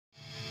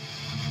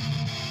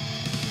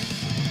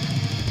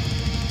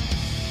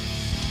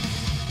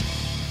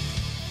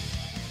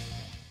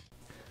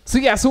So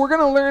yeah, so we're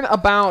going to learn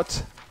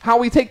about how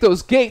we take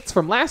those gates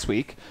from last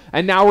week,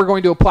 and now we're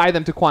going to apply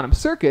them to quantum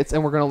circuits,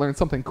 and we're going to learn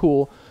something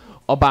cool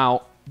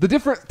about the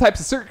different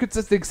types of circuits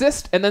that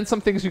exist, and then some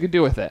things you can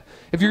do with it.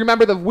 If you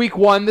remember the week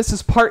 1, this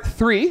is part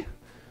 3.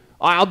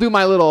 I'll do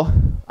my little,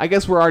 I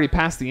guess we're already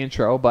past the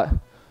intro, but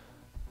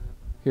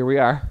here we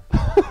are.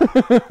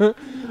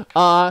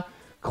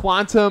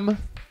 Quantum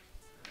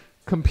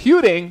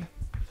computing,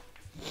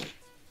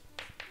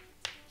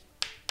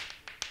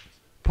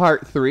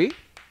 part 3.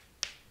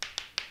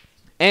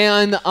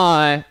 And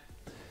so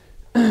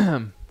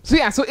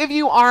yeah, so if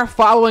you are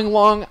following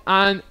along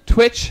on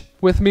Twitch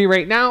with me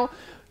right now,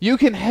 you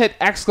can hit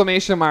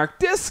Discord,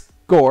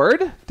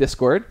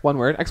 one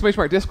word,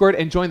 Discord,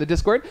 and join the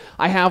Discord.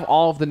 I have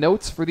all of the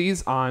notes for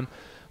these on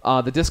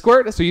the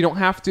Discord, so you don't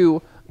have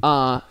to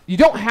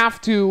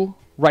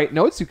write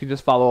notes. You can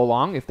just follow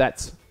along if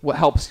that's what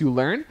helps you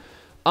learn.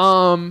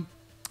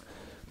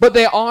 But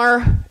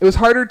it was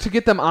harder to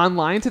get them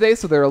online today,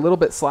 so they're a little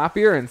bit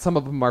sloppier, and some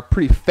of them are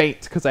pretty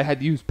faint because I had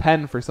to use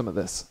pen for some of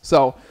this.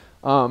 So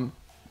I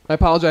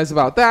apologize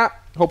about that.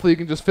 Hopefully you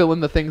can just fill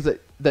in the things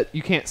that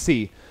you can't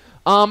see.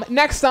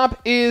 Next up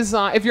is,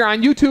 if you're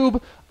on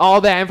YouTube, all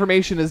that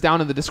information is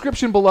down in the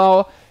description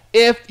below.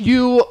 If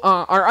you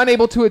are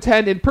unable to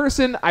attend in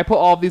person, I put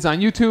all of these on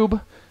YouTube,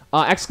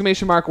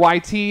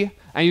 !YT,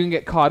 and you can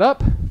get caught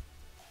up.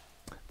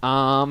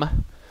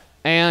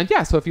 And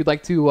yeah, so if you'd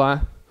like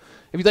to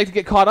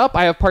get caught up,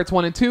 I have parts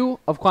 1 and 2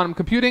 of quantum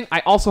computing. I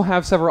also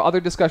have several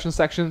other discussion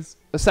sessions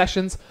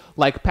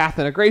like path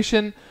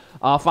integration,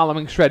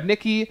 following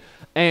Shred-Nicky,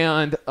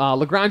 and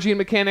Lagrangian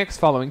mechanics,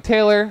 following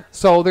Taylor.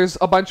 So there's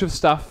a bunch of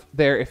stuff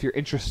there if you're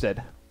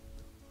interested.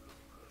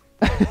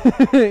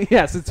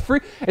 Yes, it's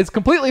free. It's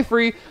completely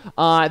free.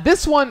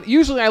 This one,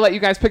 usually I let you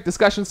guys pick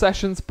discussion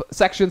sections,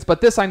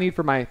 but this I need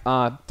for my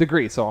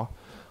degree, so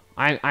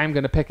I'm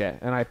going to pick it,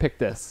 and I picked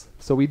this.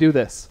 So we do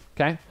this,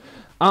 okay?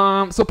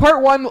 So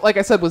part 1, like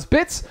I said, was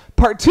bits.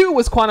 Part 2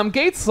 was quantum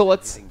gates. So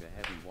let's.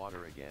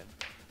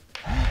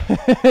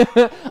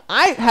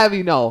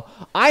 I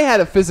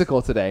had a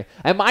physical today,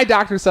 and my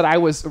doctor said I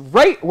was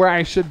right where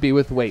I should be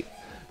with weight.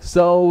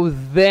 So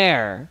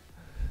there.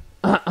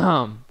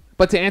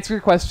 But to answer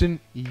your question,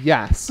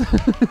 yes.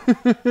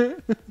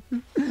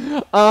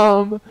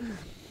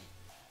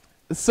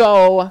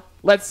 So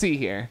let's see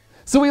here.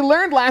 So we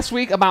learned last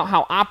week about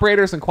how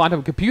operators and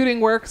quantum computing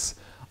works.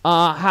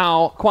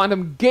 How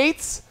quantum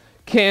gates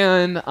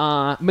can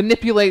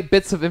manipulate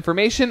bits of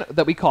information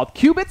that we call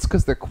qubits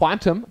because they're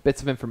quantum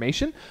bits of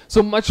information.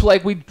 So much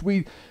like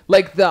we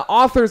like the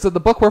authors of the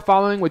book we're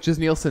following, which is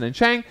Nielsen and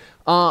Chang.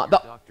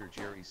 Dr.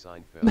 Jerry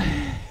Seinfeld.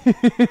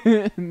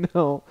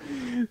 No,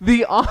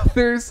 the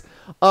authors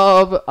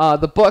of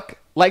the book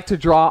like to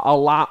draw a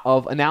lot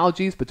of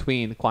analogies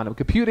between quantum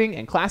computing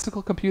and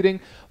classical computing,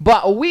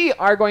 but we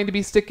are going to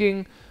be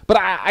sticking. But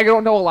I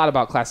don't know a lot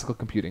about classical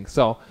computing,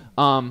 so.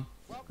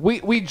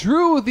 We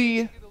drew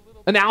the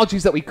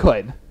analogies that we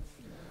could.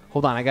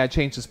 Hold on, I gotta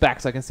change this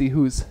back so I can see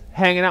who's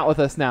hanging out with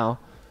us now.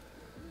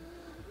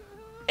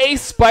 A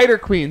Spider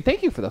Queen,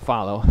 thank you for the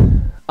follow.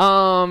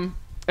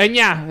 And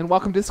yeah, and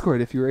welcome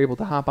Discord if you were able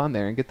to hop on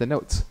there and get the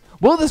notes.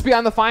 Will this be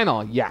on the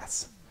final?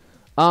 Yes.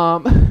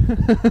 Of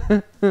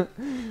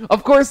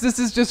course, this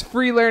is just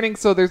free learning,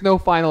 so there's no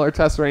final or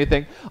test or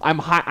anything.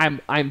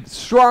 I'm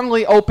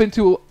strongly open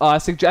to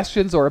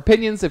suggestions or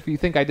opinions. If you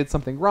think I did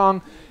something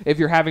wrong, if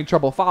you're having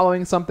trouble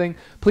following something,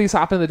 please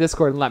hop in the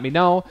Discord and let me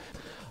know.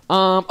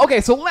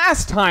 Okay, so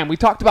last time we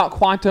talked about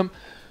quantum.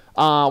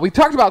 We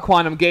talked about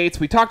quantum gates.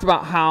 We talked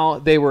about how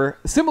they're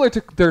similar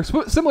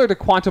to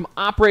quantum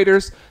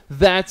operators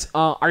that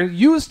are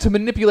used to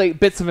manipulate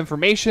bits of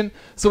information.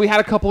 So we had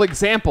a couple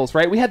examples,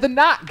 right? We had the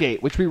NOT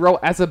gate, which we wrote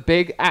as a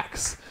big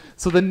X.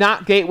 So the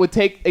NOT gate would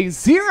take a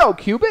 0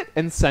 qubit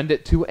and send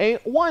it to a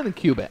 1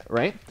 qubit,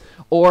 right?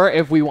 Or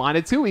if we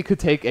wanted to, we could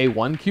take a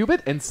 1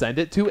 qubit and send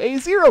it to a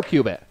 0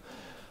 qubit.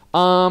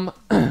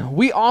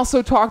 We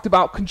also talked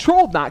about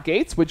controlled NOT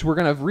gates, which we're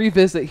going to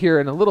revisit here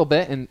in a little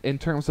bit in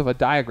terms of a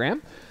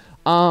diagram.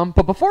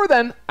 But before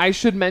then, I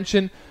should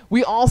mention,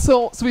 we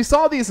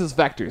saw these as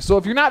vectors. So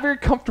if you're not very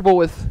comfortable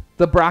with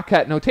the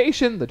Dirac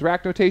notation,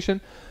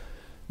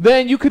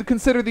 then you could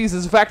consider these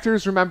as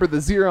vectors. Remember,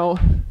 the 0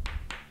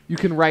 you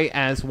can write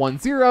as 1,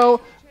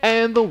 0,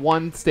 and the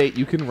 1 state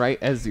you can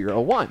write as 0,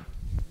 1.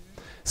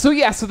 So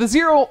yeah, so the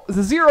 0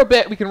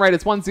 bit we can write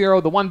as 1, 0,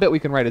 the 1 bit we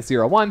can write as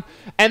 0, 1,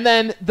 and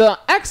then the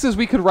x's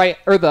we could write,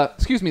 or the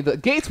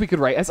gates we could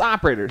write as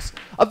operators.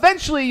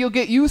 Eventually you'll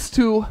get used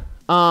to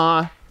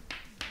the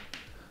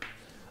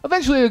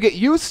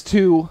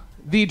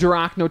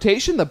Dirac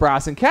notation, the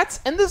Bras and Ketz,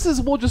 and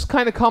will just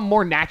kind of come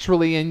more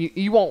naturally, and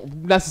you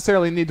won't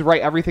necessarily need to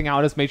write everything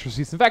out as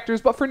matrices and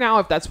vectors, but for now,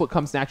 if that's what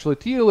comes naturally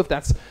to you, if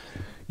that's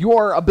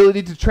your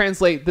ability to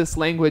translate this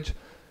language,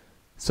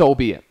 so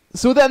be it.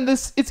 So then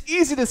it's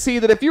easy to see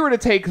that if you were to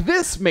take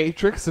this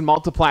matrix and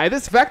multiply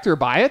this vector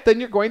by it,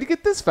 then you're going to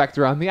get this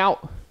vector on the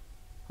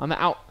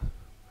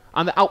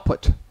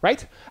output,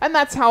 right? And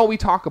that's how we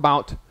talk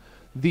about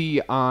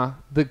the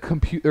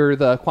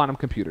quantum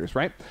computers,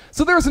 right?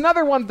 So there's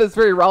another one that's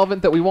very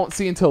relevant that we won't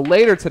see until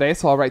later today,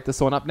 so I'll write this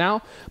one up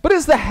now. But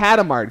it's the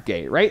Hadamard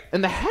gate, right?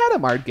 And the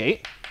Hadamard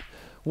gate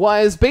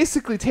was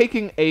basically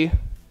taking a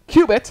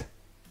qubit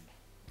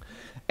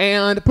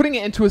and putting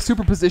it into a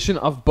superposition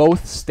of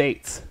both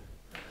states.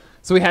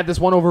 So we had this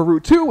 1 over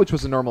root 2, which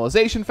was a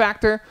normalization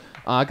factor.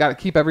 Got to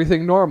keep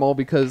everything normal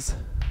because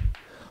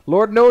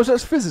Lord knows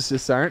us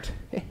physicists aren't.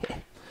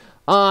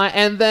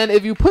 And then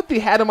if you put the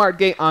Hadamard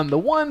gate on the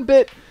 1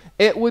 bit,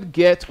 it would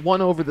get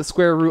 1 over the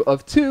square root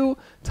of 2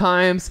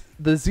 times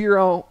the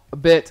 0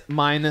 bit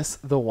minus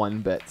the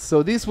 1 bit.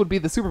 So these would be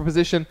the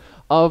superposition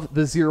of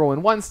the 0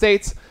 and 1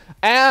 states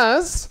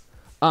as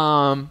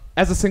a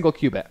single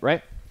qubit,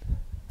 right?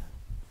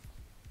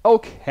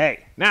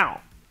 Okay,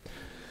 now,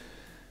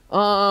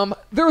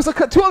 there was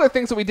two other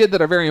things that we did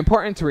that are very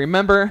important to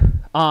remember.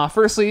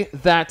 Firstly,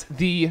 that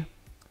there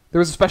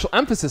was a special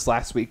emphasis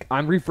last week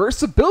on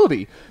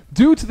reversibility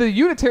due to the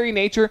unitary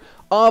nature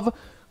of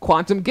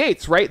quantum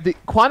gates, right? The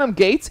quantum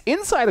gates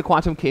inside a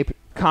quantum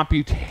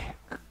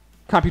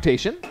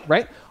computation,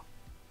 right,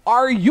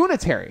 are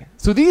unitary.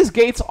 So these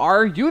gates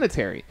are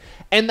unitary.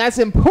 And that's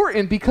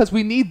important because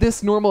we need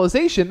this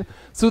normalization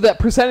so that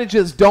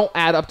percentages don't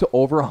add up to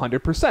over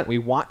 100%. We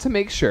want to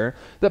make sure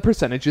that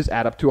percentages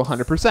add up to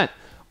 100%.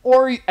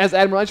 Or, as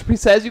Admiral Entropy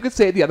says, you could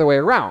say it the other way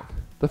around.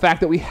 The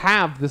fact that we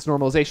have this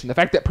normalization, the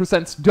fact that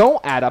percents don't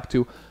add up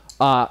to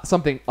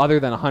something other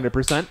than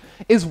 100%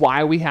 is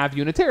why we have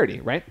unitarity,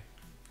 right?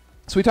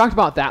 So we talked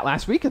about that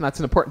last week, and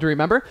that's important to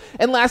remember.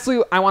 And lastly,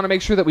 I want to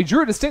make sure that we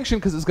drew a distinction,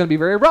 because it's going to be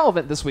very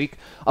relevant this week,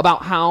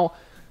 about how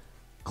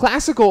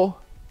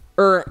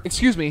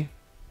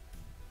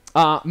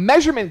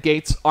measurement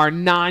gates are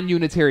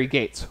non-unitary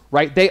gates,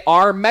 right? They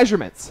are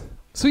measurements.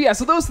 So yeah,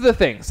 so those are the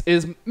things,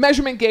 is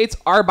measurement gates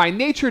are by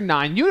nature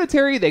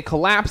non-unitary. They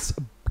collapse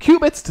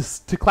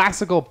qubits to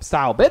classical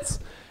style bits.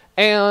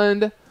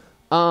 And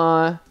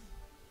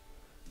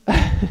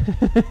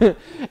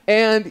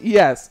and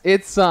yes,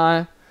 it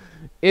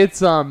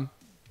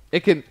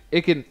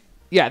can,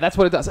 yeah, that's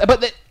what it does.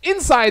 But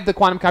inside the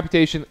quantum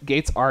computation,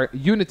 gates are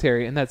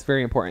unitary, and that's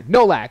very important.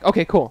 No lag.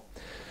 Okay, cool.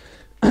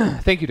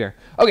 Thank you, dear.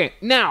 Okay,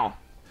 now,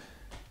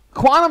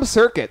 quantum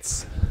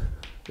circuits.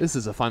 This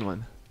is a fun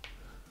one.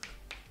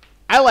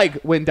 I like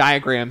when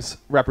diagrams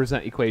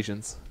represent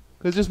equations,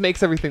 because it just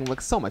makes everything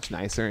look so much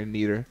nicer and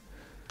neater.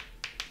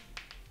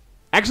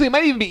 Actually, it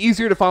might even be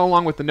easier to follow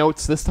along with the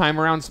notes this time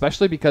around,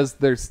 especially because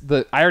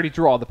I already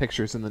drew all the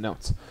pictures in the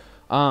notes.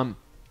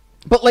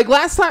 But like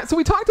last time, so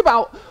we talked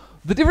about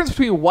the difference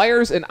between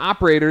wires and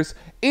operators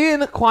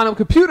in quantum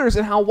computers,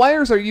 and how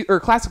wires or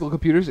classical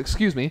computers,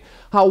 excuse me,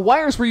 how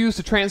wires were used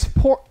to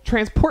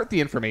transport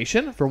the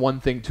information from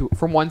one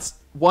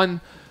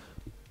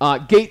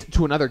gate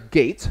to another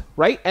gate,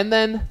 right? And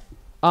then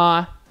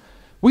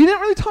we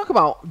didn't really talk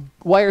about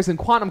wires in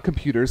quantum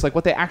computers, like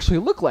what they actually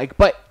look like,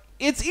 but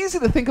it's easy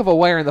to think of a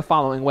wire in the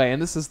following way,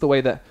 and this is the way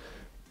that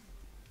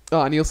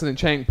Nielsen and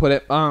Chang put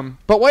it.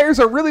 But wires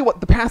are really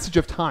the passage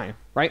of time,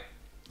 right?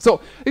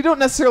 So you don't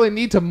necessarily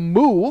need to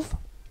move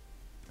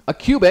a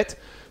qubit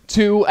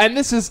to, and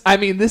this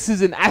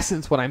is in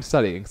essence what I'm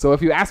studying. So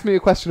if you ask me a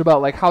question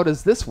about like how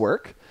does this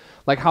work,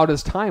 like how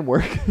does time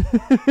work,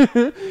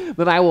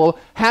 then I will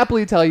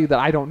happily tell you that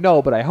I don't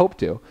know, but I hope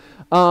to.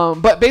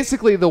 But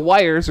basically the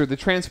wires, or the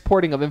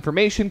transporting of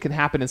information, can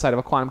happen inside of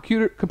a quantum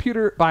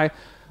computer by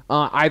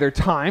either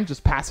time,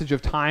 just passage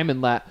of time,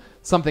 and let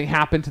something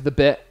happen to the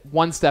bit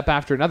one step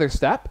after another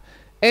step.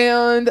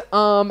 And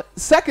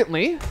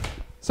secondly,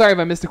 sorry if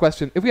I missed a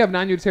question. If we have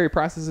non-unitary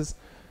processes,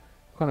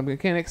 quantum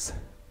mechanics.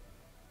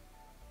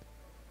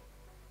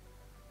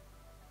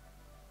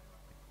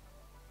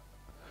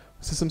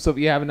 Systems, so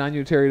you have a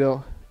non-unitary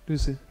though.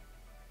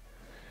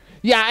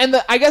 Yeah,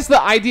 and I guess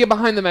the idea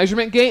behind the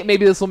measurement gate,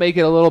 maybe this will make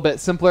it a little bit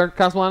simpler,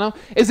 Cosmolano,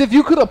 is if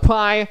you could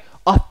apply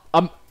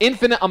an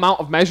infinite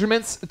amount of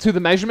measurements to the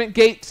measurement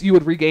gate, you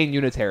would regain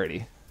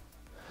unitarity.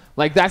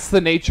 Like that's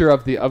the nature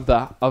of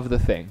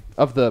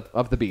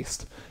the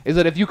beast. Is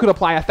that if you could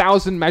apply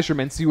 1,000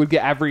 measurements, you would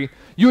get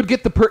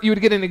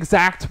an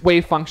exact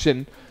wave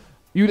function.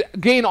 You'd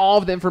gain all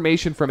of the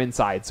information from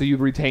inside, so you'd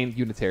retain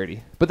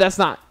unitarity. But that's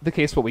not the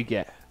case what we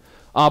get.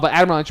 But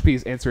Admiral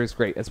Entropy's answer is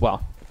great as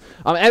well.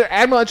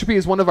 Admiral Entropy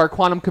is one of our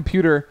quantum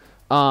computer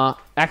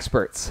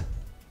experts.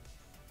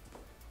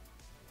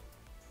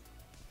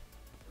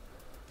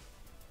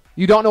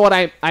 You don't know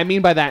what I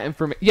mean by that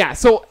information. Yeah,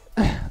 so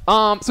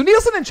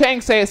Nielsen and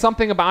Chang say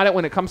something about it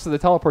when it comes to the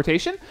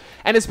teleportation,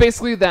 and it's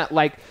basically that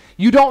like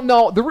you don't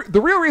know the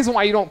real reason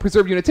why you don't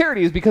preserve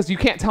unitarity is because you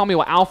can't tell me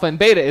what alpha and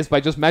beta is by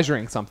just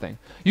measuring something.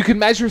 You can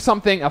measure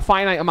something a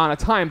finite amount of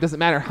time, doesn't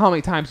matter how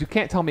many times, you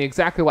can't tell me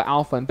exactly what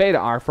alpha and beta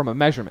are from a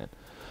measurement.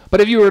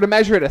 But if you were to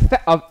measure it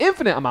an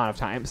infinite amount of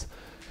times,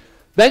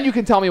 then you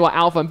can tell me what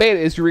alpha and beta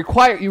is. You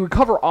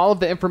recover all of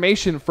the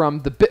information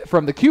from the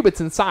qubits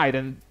inside,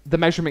 and the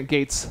measurement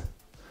gates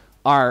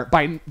are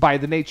by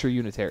the nature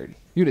unitary.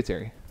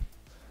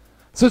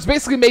 So it's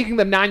basically making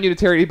them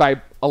non-unitary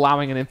by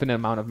allowing an infinite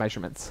amount of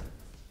measurements.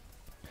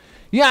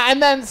 Yeah,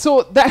 and then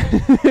so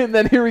that and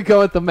then here we go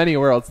with the many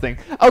worlds thing.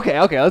 Okay,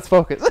 let's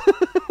focus.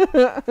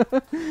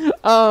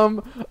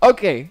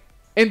 Okay,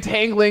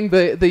 entangling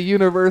the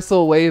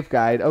universal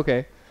waveguide.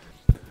 Okay.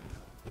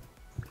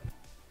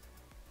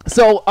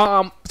 So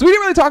we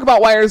didn't really talk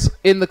about wires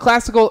in the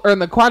classical or in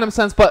the quantum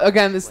sense, but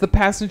again, it's the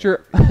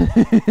passenger,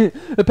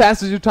 the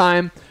passage of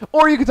time,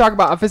 or you could talk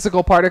about a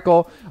physical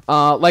particle,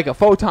 like a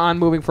photon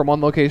moving from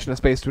one location of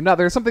space to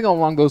another, something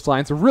along those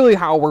lines. So really,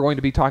 how we're going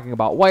to be talking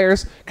about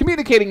wires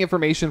communicating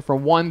information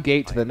from one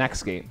gate to the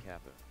next gate.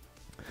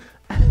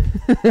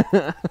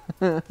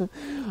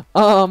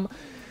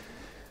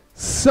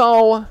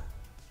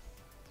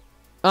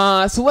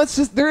 So let's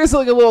just, there is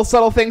like a little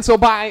subtle thing. So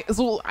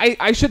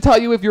I should tell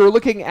you, if you're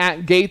looking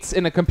at gates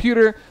in a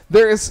computer,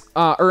 there's,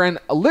 or in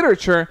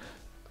literature,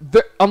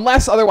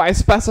 unless otherwise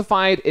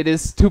specified, it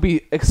is to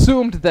be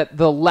assumed that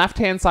the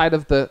left-hand side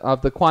of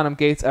the quantum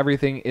gates,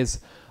 everything is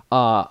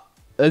a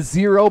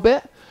 0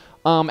 bit.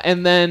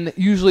 And then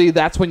usually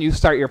that's when you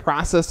start your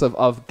process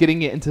of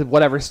getting it into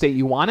whatever state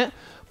you want it.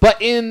 But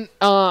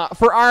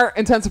for our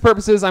intents and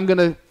purposes, I'm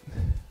gonna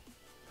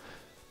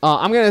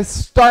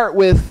start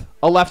with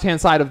a left-hand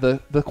side of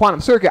the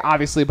quantum circuit,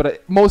 obviously,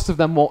 but most of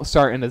them won't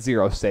start in a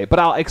 0 state. But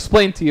I'll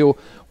explain to you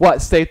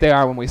what state they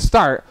are when we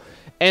start.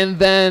 And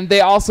then they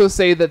also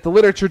say that the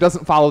literature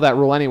doesn't follow that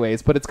rule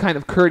anyways, but it's kind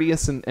of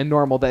courteous and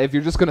normal that if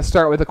you're just going to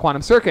start with a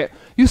quantum circuit,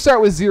 you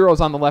start with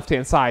zeros on the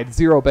left-hand side,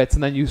 0 bits,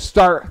 and then you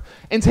start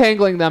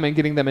entangling them and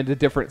getting them into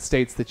different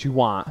states that you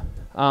want.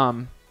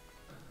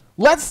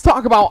 Let's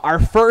talk about our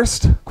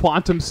first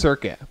quantum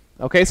circuit.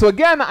 Okay, so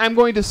again, I'm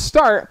going to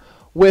start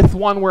with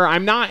one where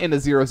I'm not in a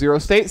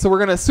 0-0 state. So we're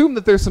going to assume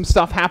that there's some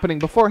stuff happening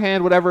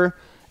beforehand, whatever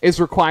is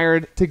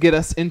required to get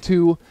us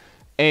into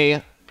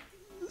a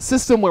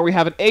system where we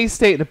have an A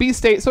state and a B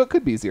state. So it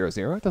could be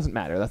 0-0. It doesn't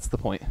matter. That's the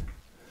point.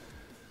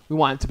 We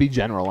want it to be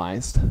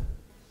generalized.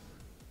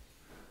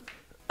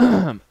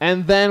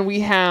 And then we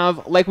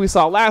have, like we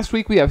saw last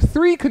week, we have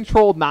 3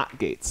 controlled NOT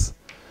gates.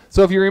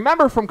 So if you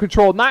remember from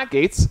controlled NOT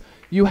gates,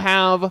 you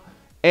have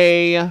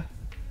a... Oh,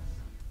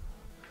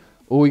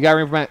 we got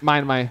to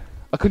remind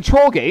a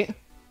control gate,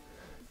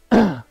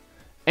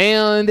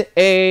 and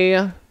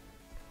a...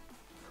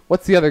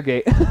 What's the other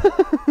gate?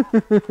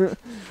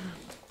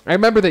 I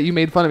remember that you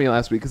made fun of me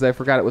last week because I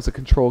forgot it was a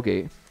control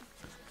gate.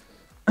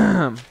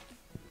 But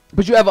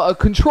you have a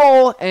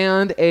control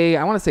and a,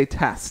 I want to say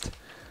test.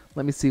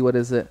 Let me see, what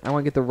is it? I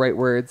want to get the right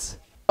words.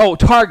 Oh,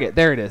 target.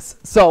 There it is.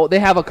 So they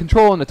have a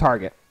control and a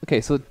target.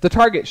 Okay, so the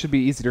target should be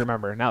easy to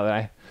remember now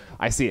that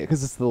I see it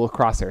because it's the little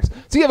crosshairs.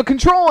 So you have a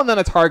control and then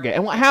a target.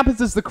 And what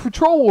happens is the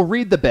control will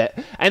read the bit.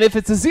 And if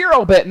it's a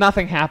 0 bit,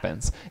 nothing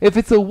happens. If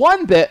it's a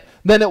 1 bit,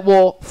 then it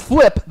will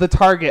flip the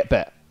target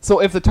bit.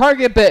 So if the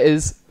target bit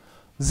is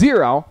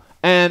 0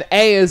 and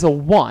A is a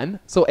 1,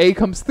 so A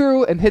comes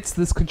through and hits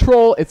this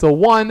control, it's a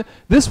 1.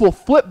 This will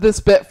flip this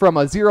bit from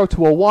a 0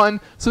 to a 1.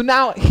 So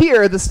now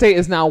here the state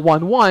is now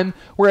 1, 1,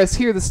 whereas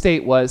here the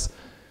state was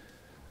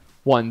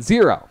 1,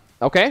 0.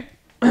 Okay?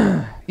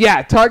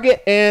 Yeah,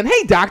 target, and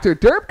hey, Dr.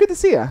 Derp, good to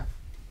see ya.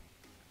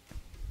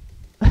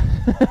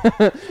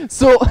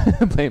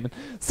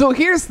 So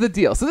here's the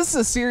deal. So this is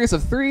a series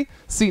of 3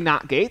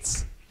 C-NOT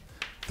gates.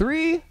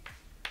 3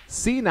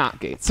 C-NOT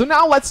gates. So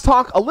now let's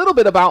talk a little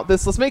bit about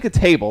this. Let's make a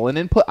table, an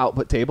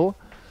input-output table.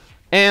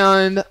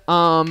 And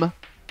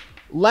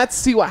let's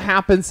see what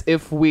happens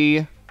if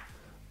we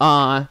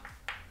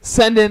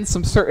send in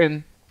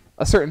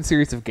a certain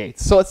series of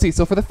gates. So let's see.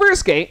 So for the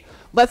first gate,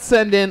 let's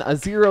send in a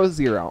 0,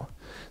 0.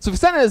 So if we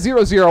send in a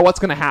 0, 0, what's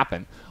going to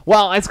happen?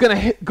 Well, it's going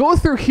to go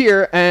through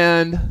here,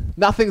 and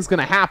nothing's going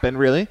to happen,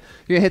 really. You're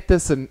going to hit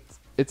this, and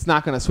it's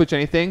not going to switch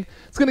anything.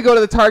 It's going to go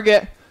to the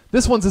target.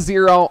 This one's a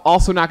 0,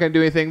 also not going to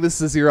do anything. This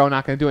is a 0,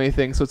 not going to do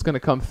anything, so it's going to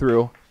come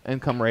through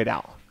and come right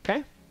out.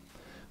 Okay?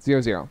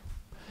 0, 0.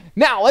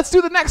 Now, let's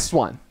do the next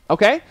one.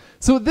 Okay?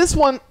 So this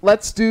one,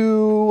 let's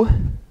do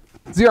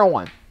 0,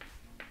 1.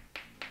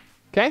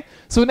 Okay?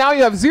 So now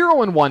you have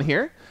 0 and 1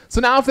 here. So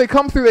now if they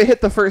come through, they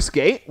hit the first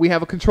gate. We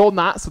have a controlled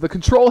NOT, so the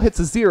control hits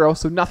a 0,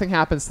 so nothing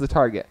happens to the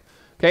target.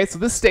 Okay, so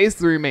this stays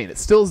to remain.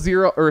 It's still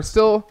 0,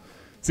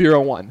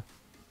 1.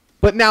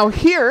 But now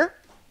here,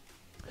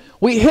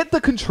 we hit the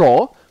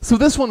control, so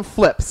this one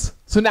flips.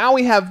 So now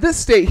we have this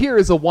state here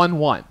is a 1,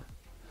 1.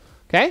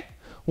 Okay?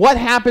 What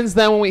happens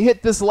then when we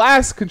hit this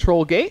last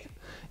control gate,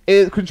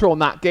 control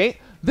NOT gate?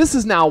 This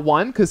is now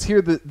 1, because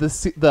here the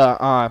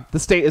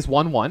state is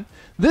 1, 1.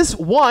 This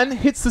 1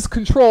 hits this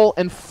control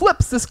and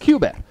flips this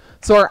qubit.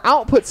 So our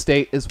output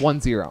state is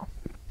 1, 0.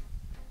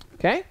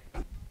 Okay?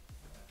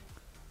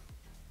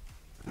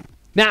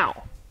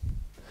 Now,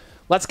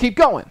 let's keep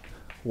going.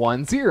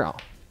 1, 0.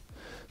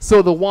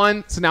 So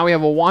now we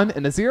have a 1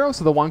 and a 0,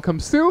 so the 1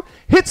 comes through,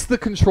 hits the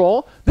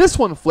control, this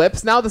one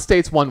flips, now the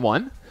state's 1,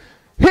 1.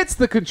 Hits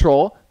the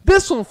control,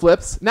 this one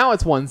flips, now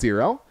it's 1,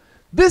 0.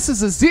 This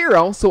is a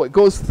 0, so it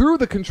goes through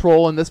the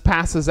control and this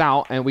passes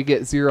out and we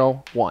get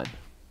 0, 1.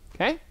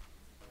 Okay?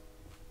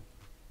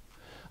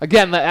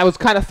 Again, that was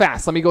kind of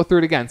fast. Let me go through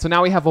it again. So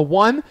now we have a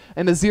 1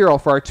 and a 0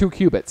 for our 2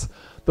 qubits.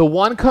 The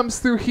 1 comes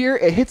through here.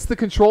 It hits the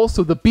control,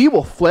 so the B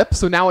will flip.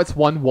 So now it's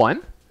 1,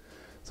 1.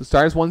 So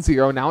start as 1,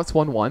 0. Now it's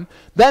 1, 1.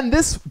 Then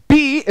this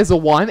B is a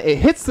 1. It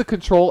hits the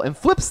control and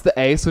flips the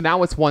A, so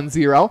now it's 1,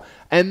 0.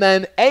 And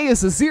then A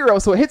is a 0,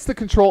 so it hits the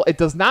control. It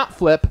does not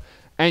flip,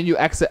 and you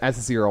exit as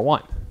a 0,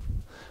 1.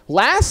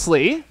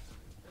 Lastly,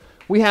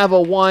 we have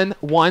a 1,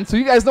 1. So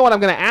you guys know what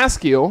I'm going to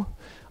ask you.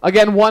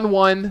 Again, 1,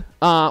 1.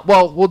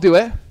 Well, we'll do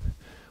it.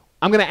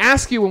 I'm going to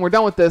ask you when we're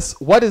done with this,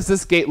 what does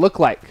this gate look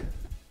like?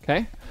 Okay?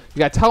 You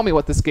got to tell me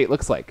what this gate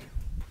looks like.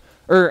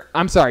 Or,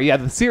 I'm sorry, yeah,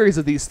 the series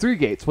of these 3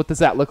 gates. What does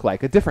that look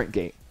like? A different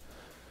gate.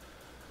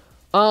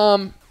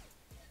 So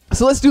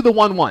let's do the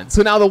 1, 1.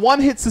 So now the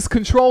 1 hits this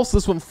control, so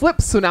this one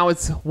flips. So now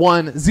it's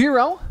 1,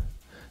 0.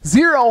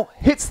 0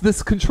 hits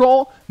this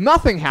control.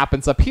 Nothing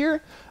happens up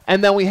here.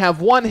 And then we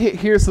have 1 hit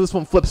here, so this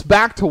one flips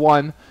back to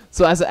 1.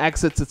 So as it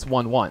exits, it's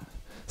 1, 1.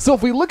 So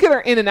if we look at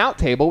our in and out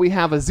table, we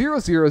have a 0,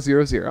 0,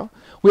 0, 0.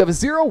 We have a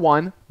 0,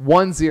 1,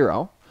 1,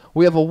 0.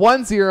 We have a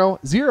 1, 0,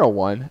 0,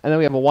 1. And then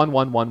we have a 1,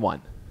 1, 1,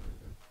 1.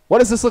 What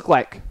does this look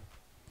like?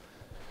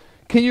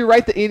 Can you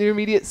write the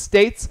intermediate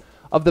states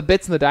of the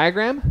bits in the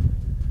diagram?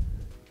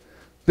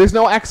 There's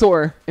no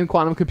XOR in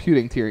quantum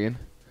computing, Tyrion.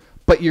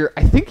 But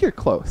I think you're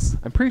close.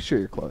 I'm pretty sure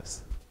you're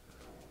close.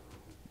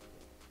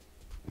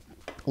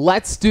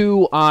 Let's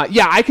do,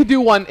 yeah, I could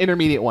do one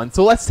intermediate one.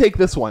 So let's take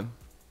this one.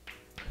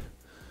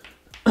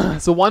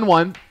 So 1,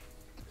 1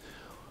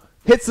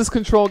 hits this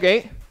control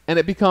gate, and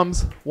it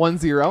becomes 1,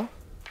 0.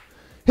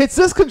 Hits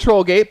this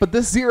control gate, but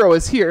this 0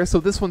 is here, so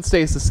this one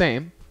stays the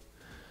same.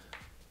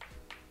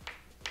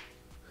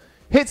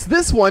 Hits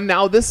this one,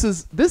 now this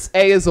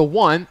A is a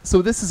 1,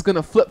 so this is going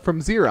to flip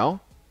from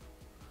 0,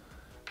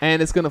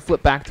 and it's going to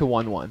flip back to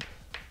 1, 1.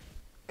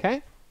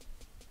 Okay?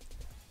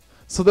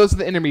 So those are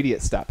the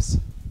intermediate steps.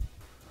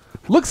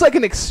 Looks like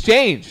an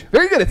exchange.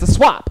 Very good, it's a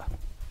swap.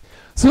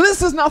 So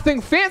this is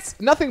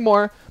nothing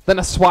more than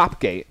a swap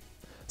gate.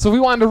 So if we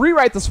wanted to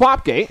rewrite the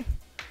swap gate,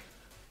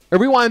 or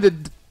we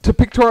wanted to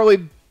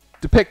pictorially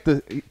depict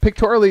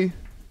the,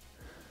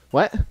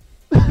 what?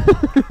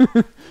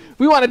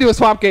 We want to do a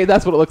swap gate,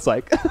 that's what it looks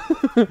like.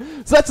 So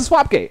that's a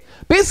swap gate.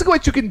 Basically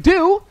what you can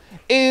do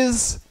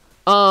is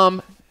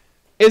you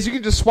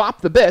can just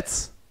swap the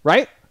bits,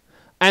 right?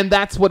 And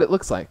that's what it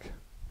looks like.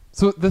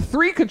 So the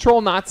 3 control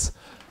knots,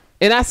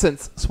 in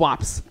essence,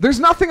 swaps. There's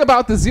nothing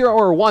about the 0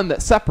 or 1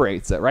 that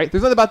separates it, right?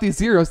 There's nothing about these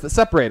zeros that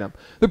separate them.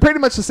 They're pretty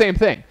much the same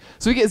thing.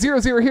 So you get 0,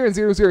 0 here and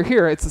 0, 0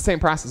 here. It's the same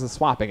process as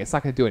swapping. It's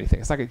not going to do anything.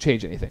 It's not going to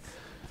change anything.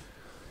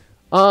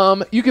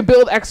 You can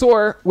build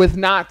XOR with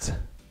NOT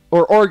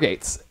or OR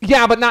gates.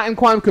 Yeah, but not in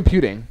quantum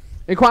computing.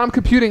 In quantum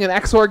computing, an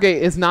XOR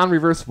gate is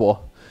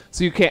non-reversible,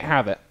 so you can't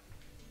have it.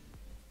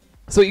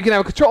 So you can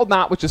have a controlled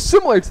NOT, which is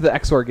similar to the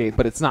XOR gate,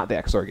 but it's not the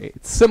XOR gate.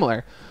 It's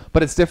similar,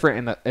 but it's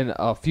different in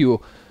a few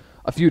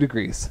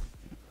degrees.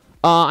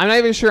 I'm not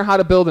even sure how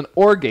to build an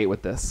OR gate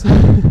with this.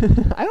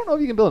 I don't know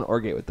if you can build an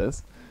OR gate with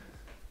this.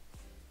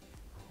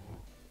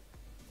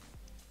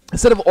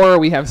 Instead of OR,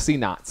 we have C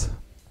knots.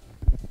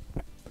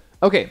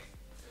 Okay.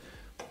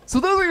 So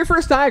those are your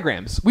first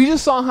diagrams. We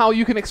just saw how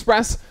you can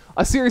express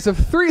a series of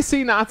 3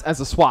 C knots as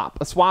a swap.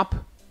 A swap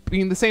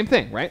being the same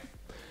thing, right?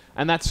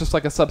 And that's just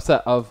like a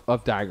subset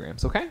of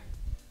diagrams, okay?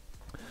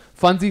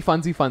 Funsy,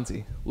 funsy,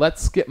 funsy.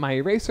 Let's get my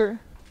eraser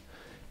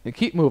and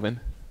keep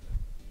moving.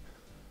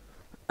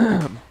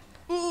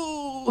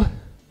 Ooh.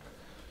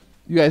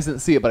 You guys didn't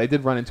see it, but I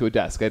did run into a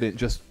desk. I didn't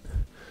just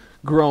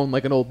groan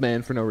like an old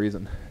man for no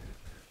reason.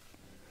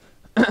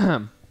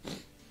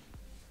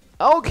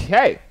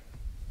 Okay.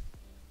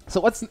 So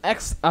what's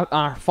next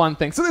fun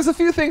thing? So there's a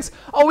few things.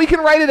 Oh, we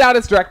can write it out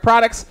as direct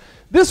products.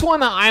 This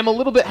one I'm a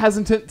little bit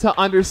hesitant to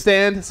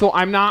understand, so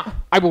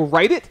I will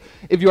write it.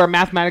 If you are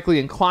mathematically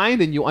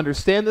inclined and you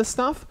understand this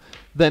stuff,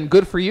 then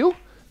good for you.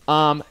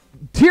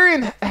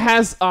 Tyrion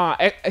has,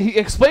 he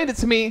explained it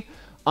to me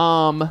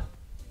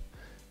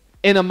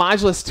in a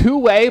modulus 2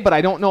 way, but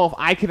I don't know if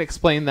I can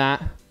explain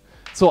that.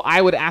 So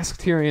I would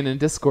ask Tyrion in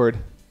Discord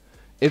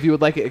if you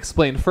would like it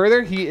explained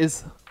further. He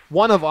is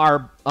one of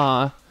our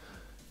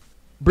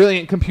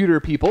brilliant computer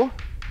people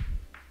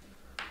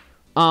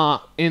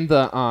in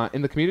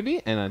the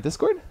community and on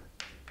Discord.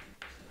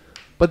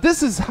 But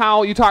this is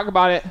how you talk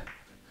about it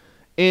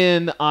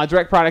in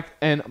direct product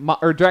and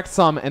or direct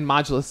sum and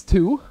modulus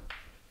 2.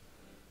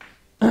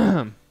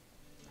 I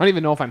don't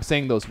even know if I'm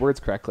saying those words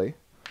correctly.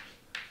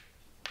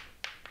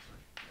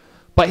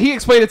 But he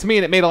explained it to me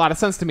and it made a lot of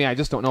sense to me. I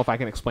just don't know if I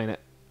can explain it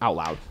out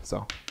loud.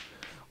 So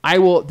I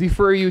will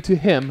defer you to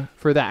him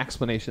for that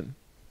explanation.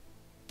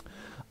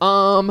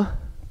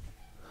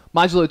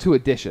 Modulo 2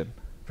 addition.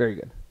 Very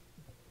good.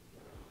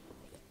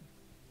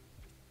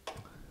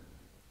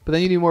 But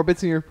then you need more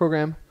bits in your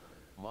program.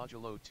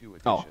 Modulo 2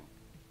 addition. Oh.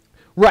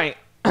 Right.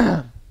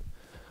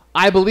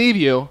 I believe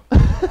you.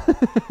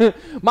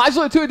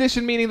 Modulo 2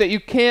 addition meaning that you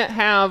can't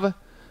have...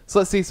 So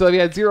let's see. So if you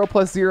had 0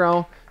 plus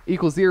 0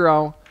 equals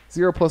 0,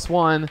 0 plus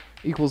 1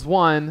 equals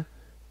 1,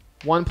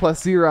 1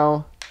 plus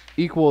 0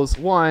 equals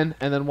 1,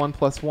 and then 1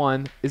 plus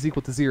 1 is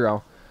equal to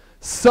 0.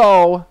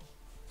 So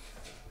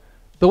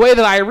the way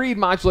that I read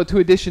modulo 2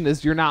 addition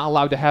is you're not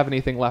allowed to have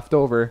anything left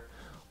over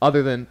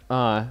other than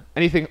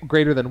anything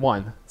greater than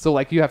 1. So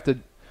like you have to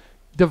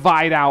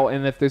divide out,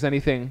 and if there's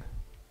anything...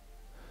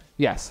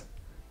 Yes.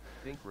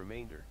 Think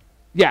remainder.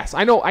 Yes,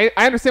 I know. I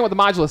understand what the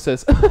modulus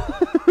is.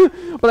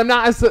 But I'm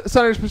not as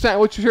 100%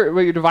 what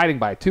you're dividing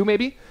by. 2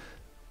 maybe?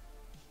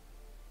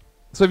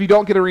 So if you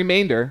don't get a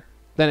remainder,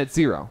 then it's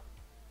 0.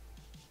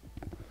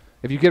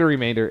 If you get a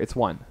remainder, it's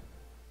 1.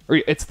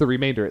 Or it's the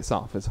remainder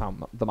itself is how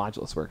the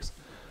modulus works.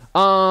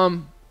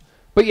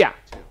 But yeah.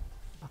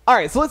 All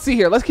right, so let's see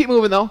here. Let's keep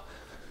moving, though.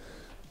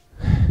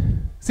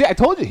 See, I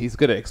told you he's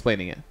good at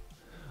explaining it.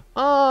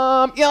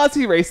 Yeah, let's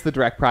erase the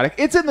direct product.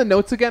 It's in the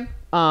notes again.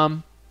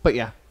 But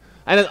yeah.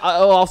 And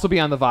it'll also be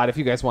on the VOD if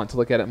you guys want to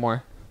look at it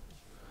more.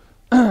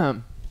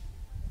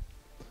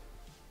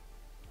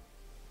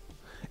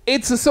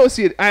 It's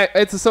associative.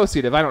 It's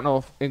associative. I don't know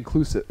if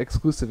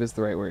exclusive is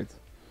the right word.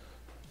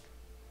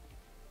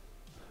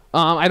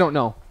 I don't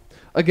know.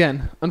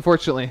 Again,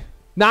 unfortunately,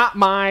 not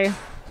my...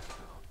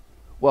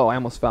 Whoa, I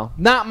almost fell.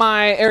 Not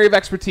my area of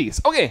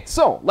expertise. Okay,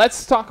 so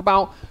let's talk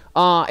about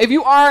if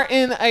you are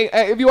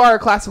a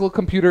classical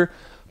computer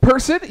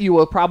person, you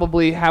will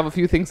probably have a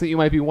few things that you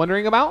might be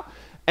wondering about,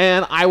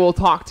 and I will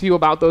talk to you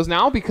about those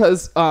now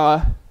because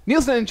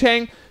Nielsen and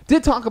Chang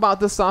did talk about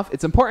this stuff.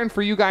 It's important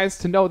for you guys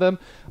to know them.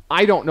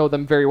 I don't know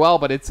them very well,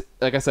 but it's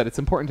like I said, it's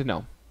important to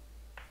know.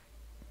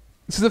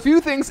 So there's a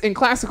few things in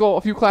classical,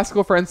 a few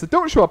classical friends that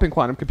don't show up in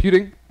quantum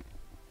computing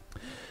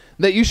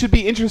that you should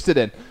be interested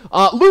in.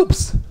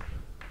 Loops.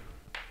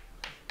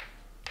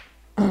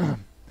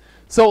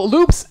 So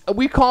loops,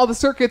 we call the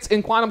circuits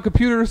in quantum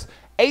computers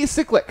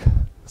acyclic.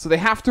 So they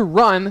have to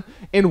run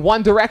in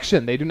one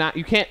direction. They do not,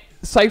 you can't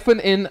siphon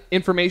in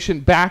information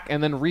back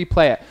and then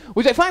replay it,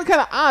 which I find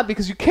kind of odd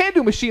because you can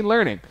do machine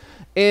learning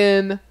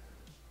in,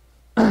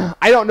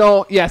 I don't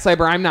know, yeah,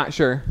 Cyber, I'm not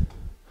sure.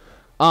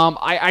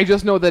 I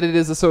just know that it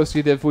is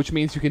associative, which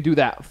means you can do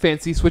that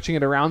fancy switching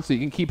it around so you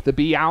can keep the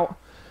B out.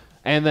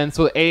 And then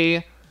so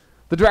the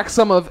direct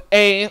sum of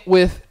A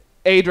with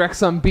A direct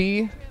sum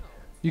B,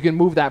 you can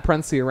move that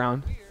parenthesis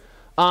around.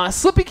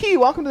 Slippy Key,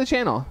 welcome to the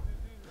channel.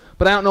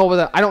 But I don't know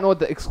what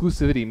the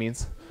exclusivity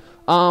means.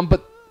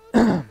 But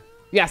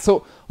yeah,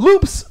 so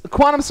loops,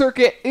 quantum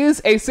circuit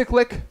is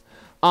acyclic.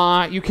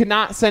 You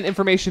cannot send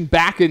information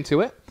back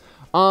into it.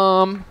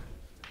 Now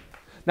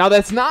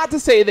that's not to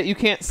say that you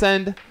can't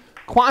send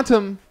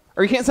quantum,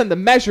 or you can't send the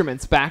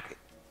measurements back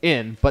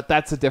in, but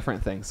that's a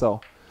different thing. So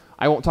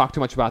I won't talk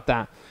too much about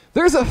that.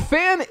 There's a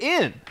fan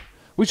in,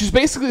 which is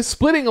basically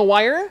splitting a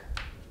wire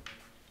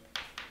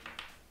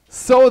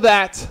so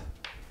that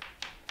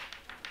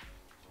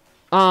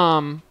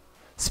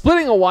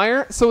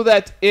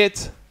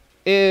it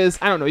is,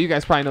 I don't know, you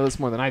guys probably know this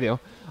more than I do,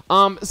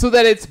 so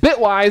that it's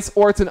bitwise,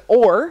 or it's an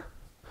OR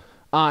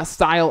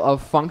style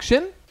of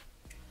function.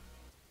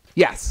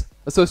 Yes,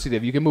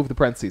 associative. You can move the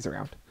parentheses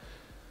around,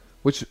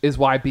 which is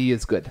why B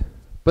is good.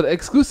 But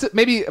exclusive,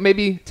 maybe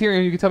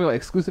Tyrion, you can tell me what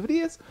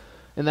exclusivity is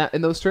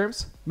in those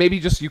terms. Maybe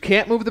just you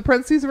can't move the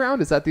parentheses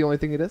around. Is that the only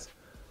thing it is?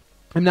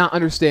 I'm not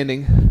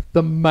understanding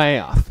the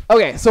math.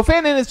 Okay, so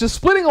fan in is just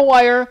splitting a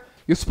wire.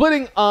 You're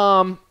splitting,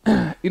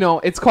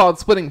 it's called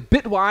splitting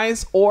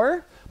bitwise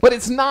OR, but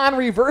it's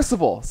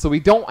non-reversible, so we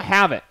don't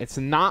have it. It's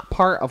not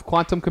part of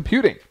quantum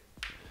computing.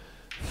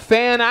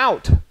 Fan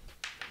out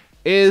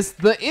is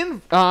the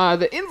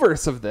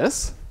inverse of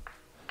this,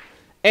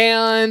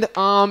 and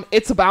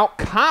it's about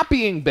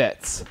copying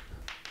bits,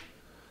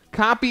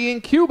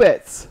 copying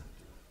qubits.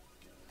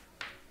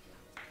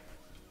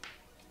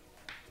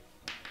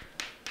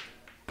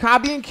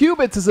 Copying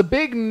qubits is a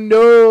big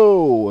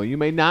no. You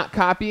may not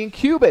copy in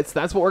qubits.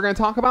 That's what we're going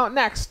to talk about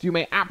next. You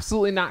may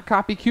absolutely not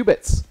copy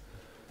qubits.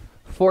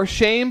 For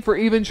shame for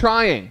even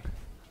trying.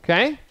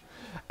 Okay?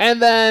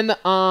 And then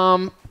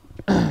I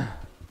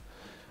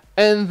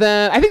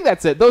think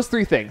that's it. Those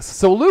three things.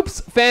 So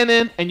loops, fan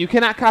in, and you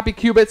cannot copy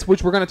qubits,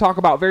 which we're going to talk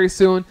about very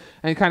soon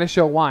and kind of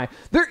show why.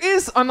 There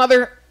is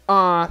another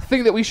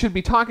thing that we should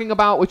be talking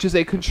about, which is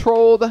a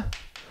controlled...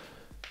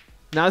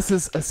 Now this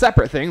is a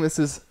separate thing. This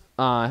is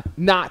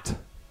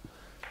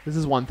this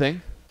is one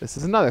thing. This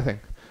is another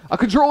thing. A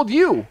controlled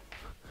U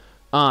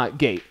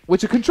gate,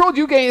 which a controlled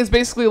U gate is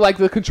basically like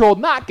the controlled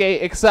NOT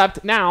gate,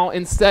 except now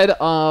instead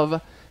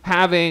of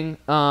having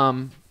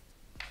a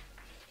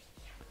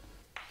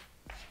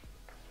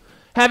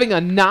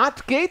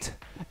NOT gate,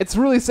 it's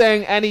really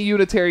saying any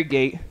unitary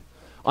gate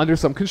under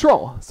some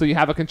control. So you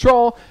have a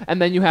control,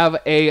 and then you have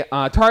a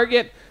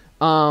target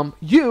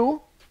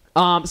U.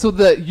 So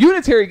the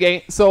unitary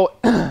gate, so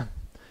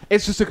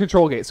it's just a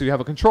control gate. So you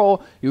have a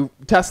control, you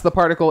test the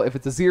particle. If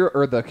it's a 0,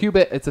 or the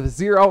qubit, it's a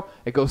 0,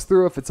 it goes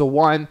through. If it's a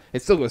 1,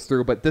 it still goes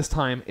through, but this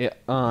time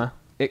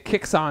it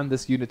kicks on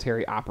this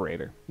unitary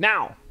operator.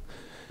 Now,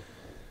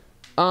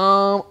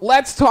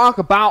 let's talk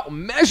about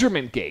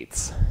measurement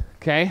gates.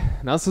 Okay,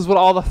 now this is what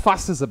all the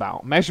fuss is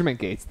about. Measurement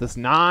gates, this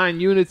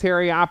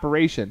non-unitary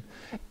operation.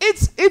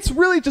 It's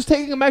really just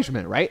taking a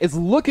measurement, right? It's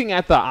looking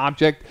at the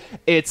object.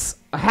 It's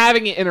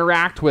having it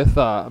interact with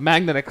a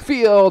magnetic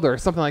field or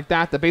something like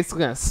that basically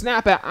going to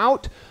snap it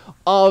out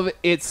of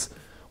its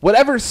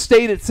whatever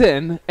state it's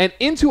in and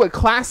into a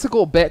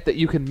classical bit that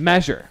you can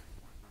measure.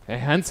 Okay,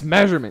 hence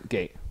measurement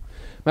gate.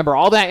 Remember,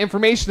 all that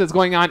information that's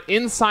going on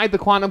inside the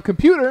quantum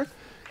computer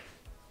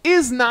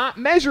is not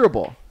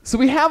measurable. So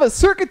we have a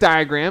circuit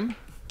diagram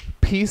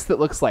piece that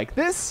looks like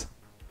this.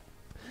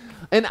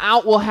 And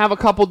out we'll have a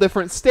couple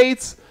different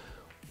states.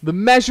 The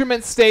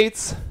measurement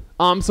states.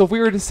 So if we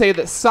were to say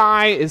that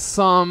psi is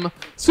some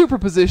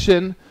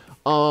superposition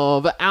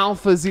of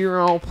alpha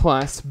 0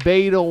 plus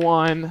beta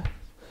 1.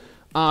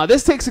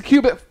 This takes a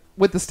qubit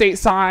with the state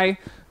psi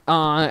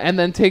and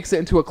then takes it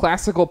into a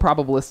classical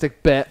probabilistic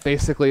bit,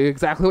 basically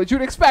exactly what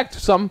you'd expect.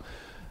 Some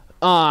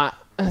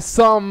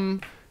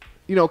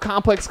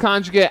complex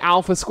conjugate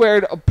alpha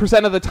squared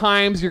percent of the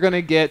times you're going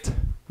to get,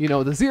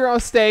 the 0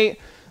 state,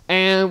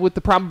 and with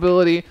the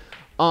probability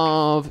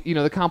of,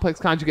 the complex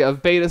conjugate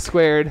of beta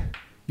squared,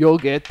 you'll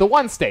get the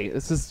 1 state.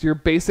 This is your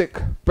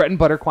basic bread and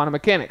butter quantum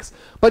mechanics.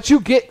 But you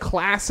get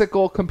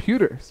classical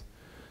computers.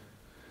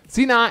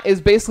 C0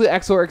 is basically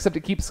XOR, except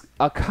it keeps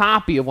a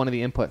copy of one of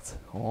the inputs.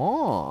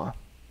 Oh.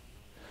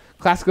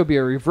 Classical would be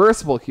a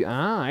reversible Q.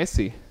 Ah, I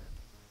see.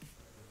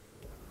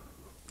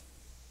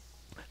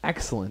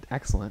 Excellent,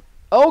 excellent.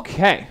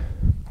 Okay.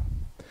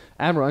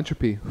 Admiral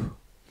entropy.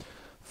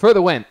 For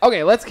the win.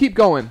 Okay, let's keep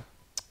going.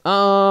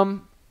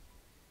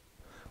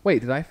 Wait,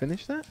 did I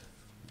finish that?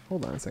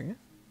 Hold on a second.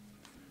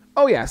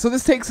 Oh yeah, so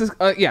this takes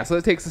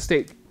it takes a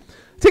state,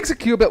 takes a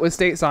qubit with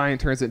state psi and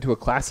turns it into a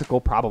classical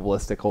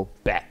probabilistic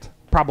bet.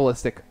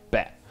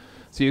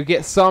 So you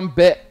get some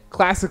bit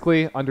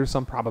classically under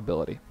some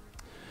probability.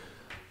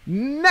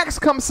 Next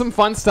comes some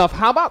fun stuff.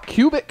 How about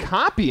qubit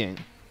copying?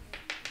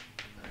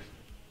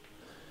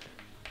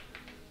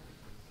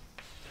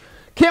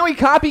 Can we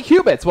copy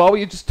qubits? Well,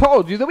 we just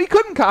told you that we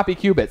couldn't copy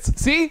qubits.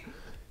 See?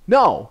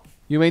 No,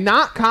 you may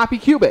not copy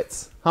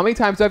qubits. How many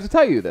times do I have to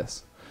tell you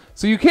this?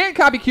 So you can't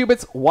copy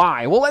qubits.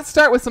 Why? Well, let's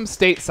start with some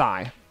state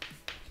psi.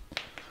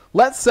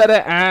 Let's set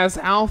it as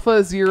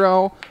alpha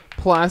 0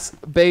 plus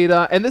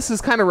beta. And this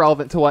is kind of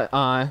relevant to what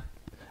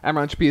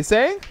Admiral entropy is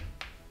saying.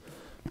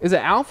 Is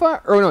it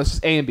alpha? Or no, it's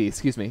just A and B.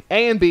 Excuse me.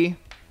 A and B.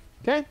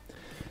 Okay.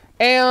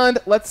 And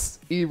let's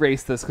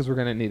erase this because we're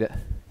going to need it.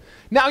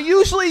 Now,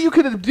 usually you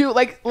could do,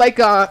 like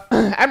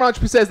Admiral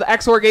entropy says, the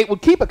XOR gate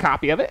would keep a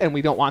copy of it, and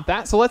we don't want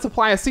that. So let's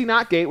apply a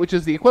C0 gate, which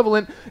is the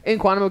equivalent in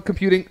quantum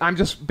computing. I'm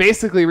just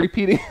basically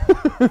repeating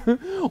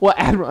what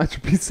Admiral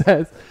entropy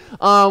says,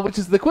 which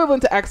is the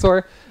equivalent to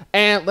XOR.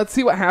 And let's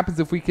see what happens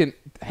if we can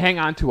hang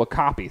on to a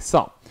copy.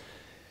 So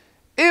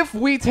if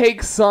we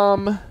take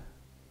some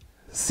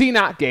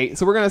C0 gate,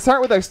 so we're going to start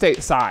with our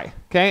state psi,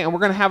 okay? And we're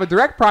going to have a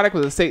direct product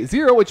with a state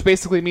 0, which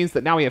basically means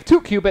that now we have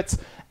 2 qubits,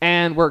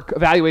 and we're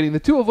evaluating the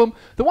 2 of them.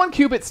 The 1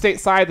 qubit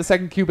state psi, the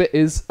 2nd qubit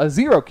is a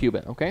 0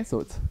 qubit, okay? So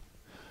it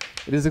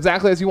is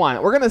exactly as you want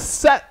it. We're going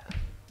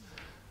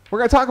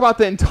to talk about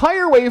the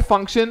entire wave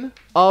function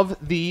of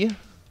the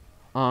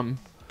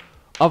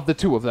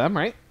 2 of them,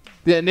 right?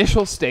 The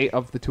initial state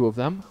of the 2 of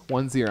them,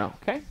 1, 0,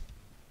 okay?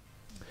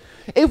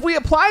 If we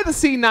apply the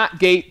C0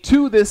 gate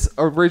to this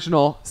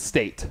original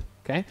state,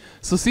 okay?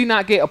 So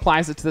C0 gate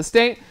applies it to the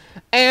state,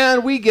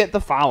 and we get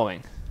the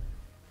following.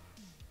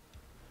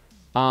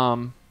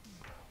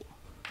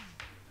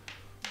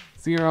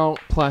 0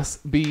 plus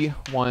B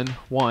 1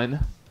 1.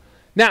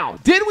 Now,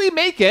 did we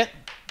make it?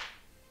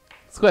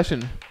 This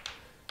question.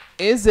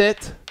 Is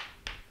it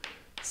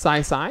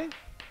psi psi?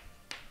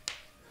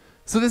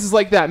 So this is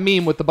like that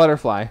meme with the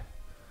butterfly.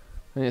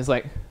 And it's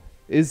like,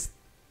 is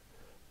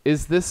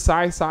this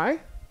psi psi?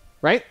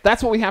 Right?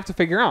 That's what we have to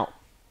figure out.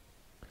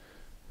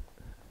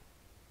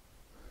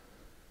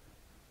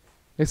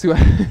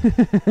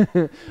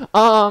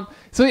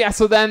 So yeah,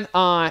 so then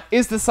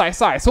is the psi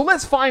psi? So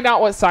let's find out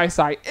what psi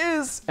psi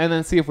is and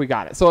then see if we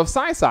got it. So if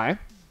psi psi,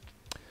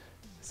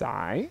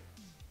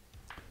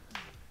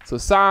 so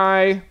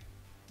psi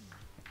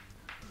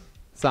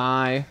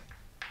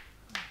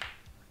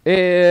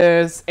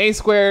is a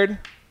squared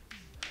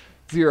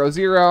 0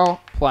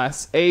 0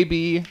 plus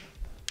ab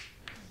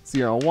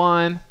 0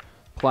 1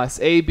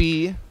 plus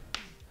ab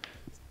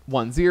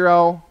 1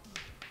 0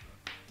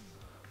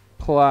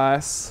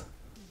 plus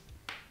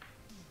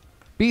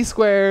b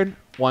squared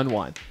 1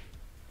 1.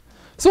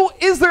 So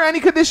is there any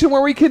condition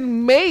where we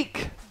can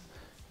make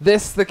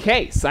this the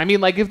case? I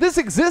mean, like, if this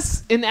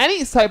exists in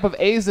any type of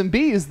A's and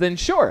B's, then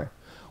sure,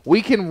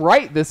 we can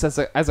write this as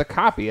a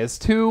copy, as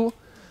 2.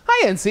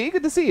 Hi, NC,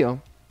 good to see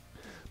you.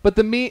 But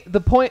the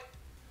point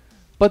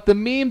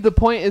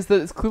is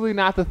that it's clearly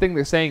not the thing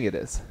they're saying it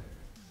is.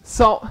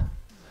 So,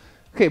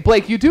 okay,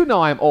 Blake, you do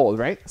know I'm old,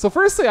 right? So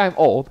firstly, I'm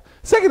old.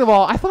 Second of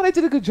all, I thought I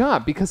did a good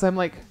job because I'm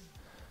like,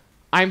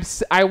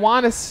 I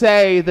want to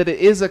say that it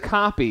is a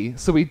copy,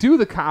 so we do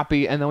the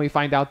copy, and then we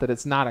find out that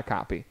it's not a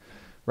copy,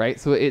 right?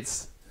 So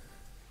it's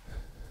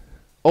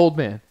old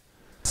man.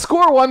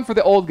 Score 1 for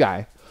the old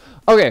guy.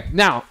 Okay,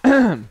 now,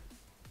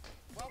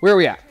 where are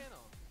we at?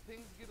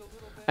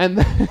 And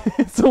then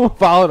someone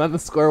followed on the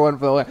score one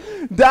for the way.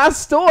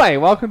 Dastoy,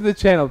 welcome to the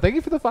channel. Thank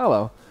you for the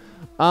follow.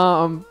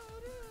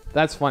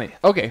 That's funny.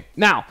 Okay,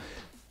 now,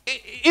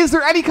 is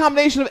there any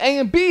combination of A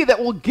and B that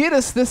will get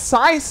us this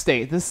psi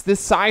state, this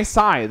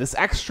psi, this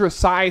extra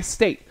psi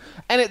state?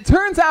 And it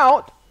turns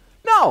out,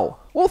 no.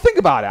 Well, think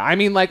about it. I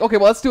mean, like, okay,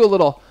 well, let's do a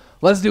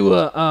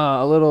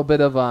little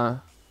bit of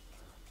a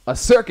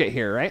circuit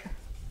here, right?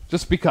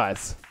 Just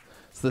because.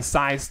 So the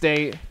psi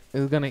state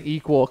is going to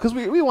equal, because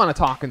we want to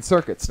talk in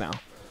circuits now.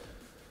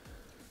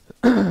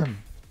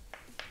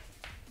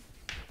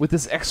 With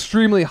this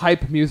extremely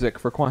hype music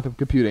for quantum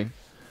computing.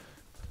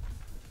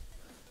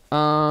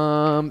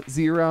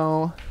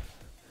 0.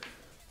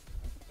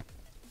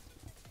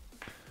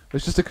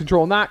 It's just a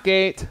control NOT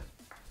gate.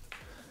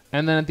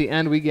 And then at the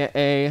end we get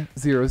A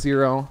 0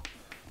 0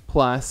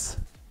 plus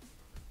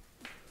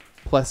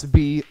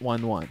B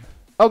 1 1.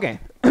 Okay.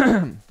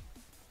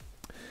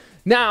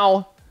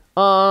 Now,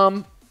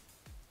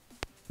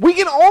 we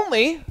can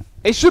only,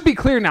 it should be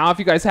clear now if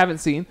you guys haven't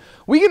seen,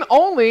 we can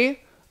only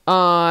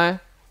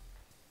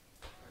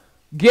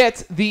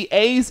get the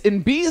A's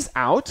and B's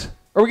out,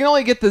 or we can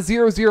only get the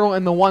 0 0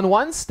 and the 1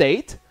 1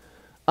 state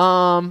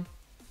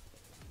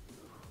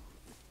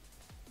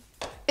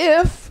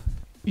if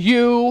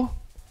you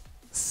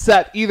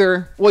set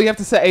either, well, you have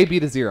to set A, B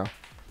to 0.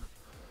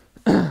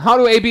 How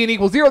do A, B, and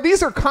equal 0?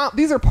 These are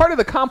part of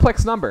the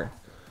complex number,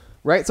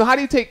 right? So how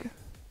do you take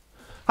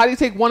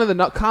one of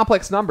the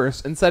complex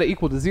numbers and set it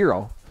equal to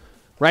 0,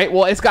 right?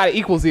 Well, it's got to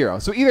equal 0.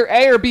 So either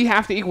A or B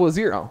have to equal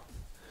 0.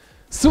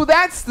 So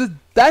that's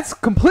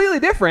completely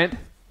different,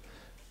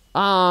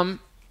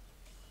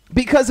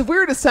 because if we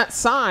were to set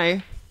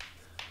psi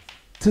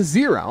to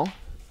 0,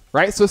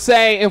 right? So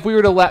say if we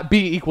were to let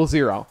B equal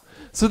 0.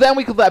 So then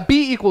we could let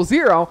B equal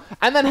 0,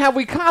 and then have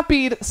we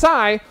copied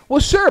psi?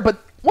 Well, sure,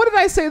 but what did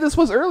I say this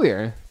was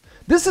earlier?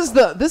 This is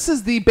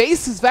the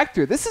basis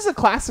vector. This is a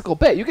classical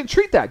bit. You can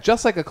treat that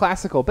just like a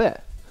classical bit,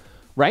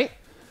 right?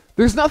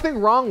 There's nothing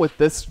wrong with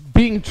this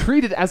being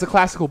treated as a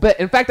classical bit.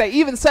 In fact, I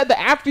even said that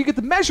after you get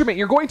the measurement,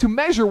 you're going to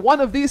measure one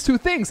of these two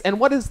things. And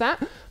what is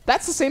that?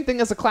 That's the same thing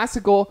as a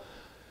classical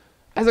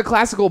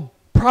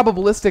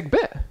probabilistic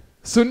bit.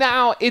 So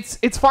now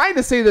it's fine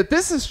to say that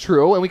this is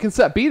true and we can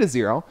set B to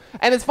 0,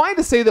 and it's fine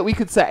to say that we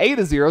could set A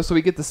to 0 so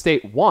we get the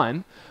state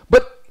 1,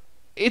 but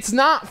it's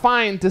not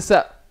fine to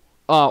set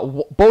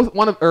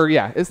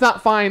it's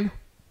not fine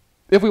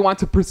if we want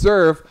to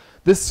preserve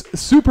this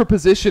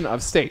superposition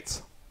of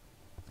states.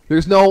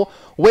 There's no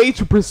way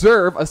to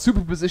preserve a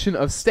superposition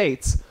of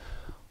states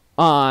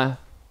in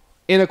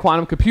a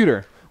quantum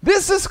computer.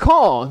 This is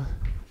called,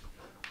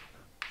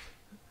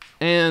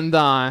 and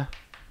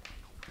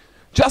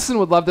Justin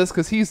would love this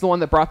because he's the one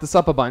that brought this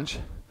up a bunch,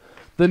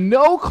 the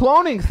No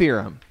Cloning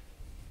Theorem,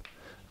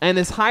 and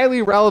is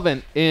highly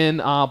relevant in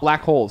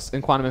black holes,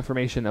 in quantum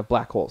information of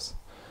black holes.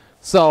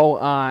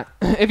 So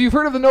if you've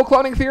heard of the No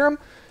Cloning Theorem,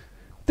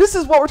 this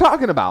is what we're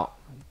talking about.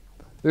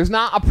 There's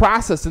not a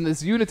process in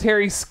this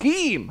unitary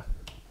scheme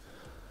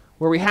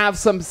where we have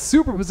some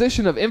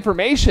superposition of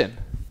information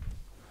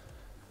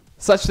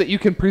such that you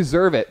can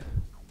preserve it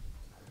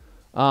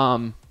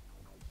and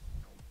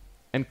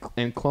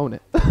clone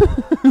it.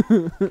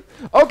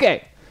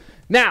 Okay,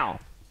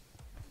 now,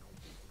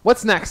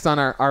 what's next on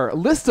our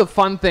list of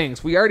fun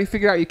things? We already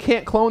figured out you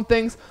can't clone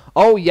things.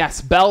 Oh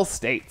yes, Bell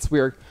states.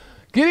 We're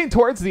getting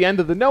towards the end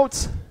of the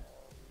notes.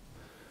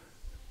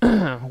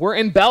 We're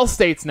in Bell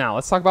states now.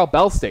 Let's talk about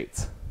Bell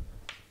states.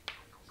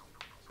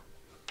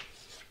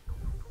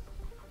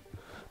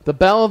 The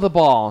bell of the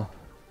ball.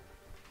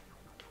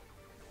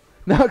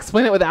 Now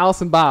explain it with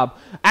Alice and Bob.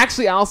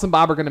 Actually, Alice and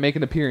Bob are going to make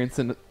an appearance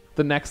in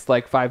the next,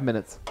 like, 5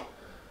 minutes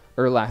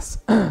or less.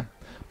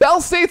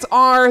 Bell states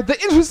are the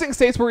interesting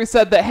states where we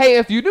said that, hey,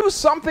 if you knew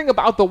something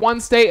about the one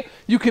state,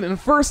 you can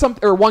infer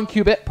something, or one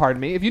qubit, pardon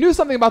me. If you knew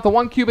something about the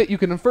one qubit, you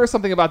can infer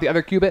something about the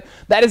other qubit.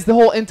 That is the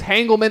whole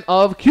entanglement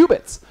of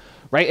qubits,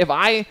 right?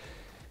 But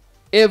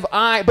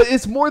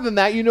it's more than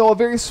that. You know a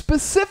very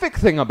specific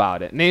thing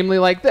about it, namely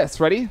like this.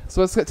 Ready?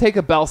 So let's take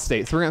a Bell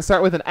state. So we're going to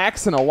start with an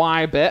X and a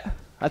Y bit.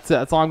 That's it.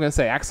 That's all I'm going to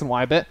say, X and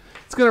Y bit.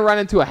 It's going to run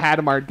into a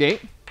Hadamard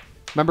gate.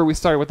 Remember, we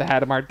started with the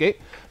Hadamard gate.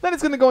 Then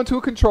it's going to go into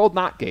a controlled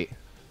NOT gate.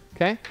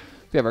 Okay?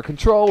 So we have our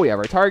control, we have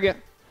our target.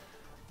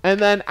 And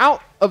then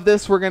out of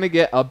this, we're going to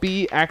get a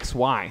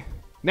BXY.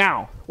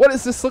 Now, what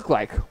does this look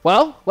like?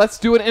 Well, let's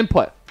do an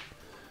input.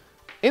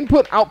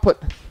 Input,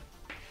 output.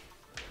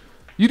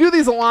 You do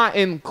these a lot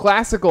in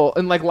classical,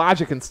 in like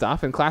logic and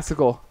stuff, in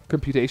classical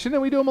computation,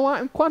 and we do them a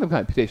lot in quantum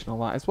computation a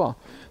lot as well.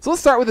 So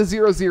let's start with a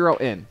 0, 0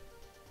 in.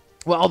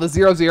 Well, the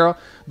 0, 0,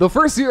 the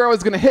first 0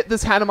 is going to hit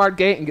this Hadamard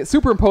gate and get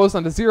superimposed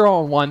onto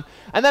 0 and 1,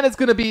 and then it's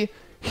going to be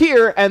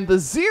here, and the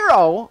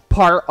 0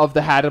 part of the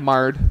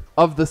Hadamard,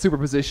 of the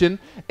superposition,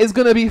 is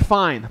going to be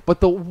fine, but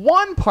the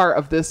 1 part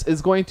of this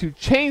is going to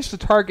change the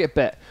target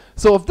bit.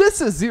 So if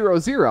this is 0,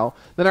 0,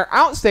 then our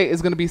out state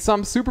is going to be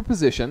some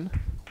superposition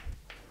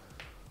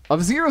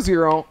of 0,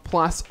 0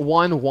 plus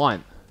 1,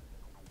 1.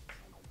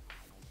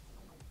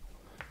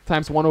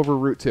 times 1 over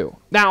root 2.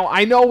 Now,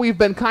 I know we've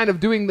been kind of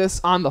doing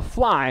this on the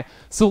fly,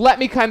 so let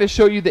me kind of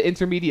show you the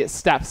intermediate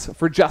steps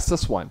for just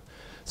this one.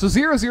 So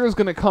 0, 0 is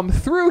going to come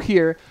through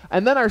here,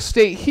 and then our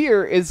state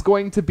here is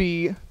going to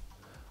be,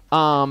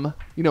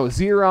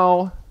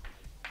 0,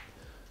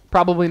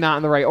 probably not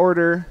in the right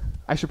order.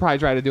 I should probably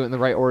try to do it in the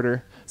right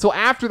order. So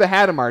after the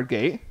Hadamard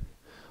gate,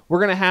 we're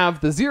going to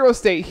have the 0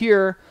 state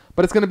here,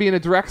 but it's going to be in a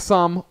direct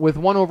sum with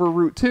 1 over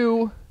root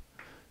 2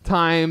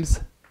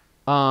 times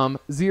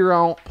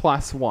 0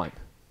 plus 1.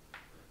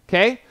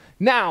 Okay?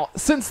 Now,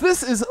 since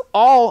this is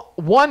all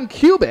 1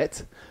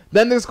 qubit,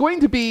 then there's going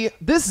to be,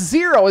 this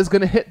 0 is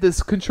going to hit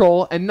this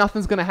control and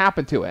nothing's going to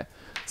happen to it.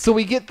 So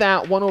we get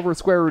that 1 over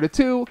square root of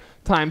 2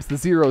 times the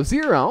 0,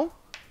 0.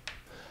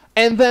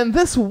 And then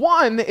this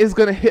 1 is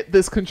going to hit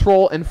this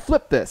control and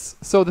flip this.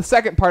 So the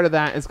second part of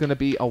that is going to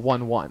be a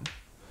 1, 1.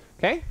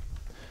 Okay?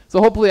 So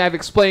hopefully I've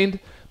explained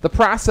the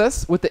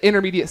process with the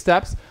intermediate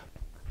steps.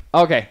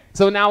 Okay,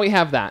 so now we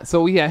have that.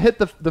 So we hit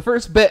the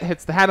first bit,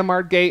 hits the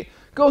Hadamard gate,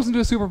 goes into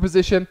a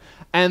superposition,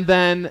 and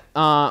then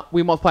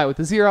we multiply it with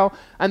the 0.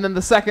 And then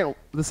the second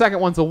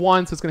one's a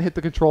 1, so it's going to hit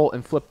the control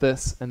and flip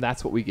this, and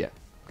that's what we get.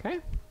 Okay?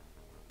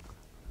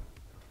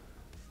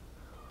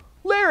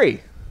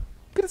 Larry,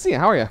 good to see you.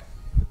 How are you?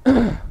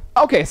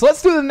 Okay, so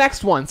let's do the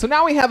next one. So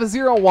now we have a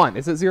 0, 1.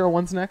 Is it 0,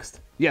 1's next?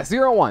 Yes,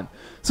 0, 1.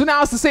 So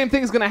now it's the same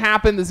thing is going to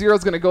happen. The 0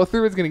 is going to go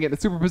through. It's going to get into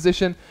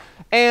superposition.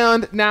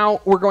 And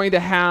now we're going to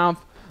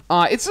have,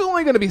 it's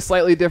only going to be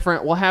slightly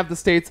different. We'll have the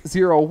states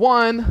 0,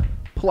 1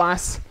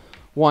 plus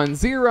 1,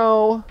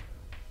 0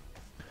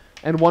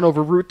 and 1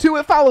 over root 2.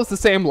 It follows the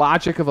same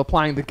logic of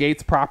applying the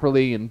gates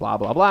properly and blah,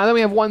 blah, blah. And then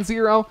we have 1,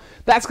 0.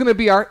 That's going to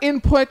be our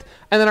input.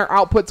 And then our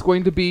output's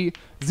going to be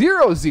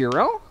 0,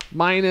 0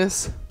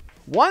 minus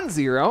 1,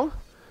 0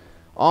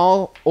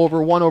 all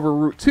over 1 over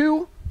root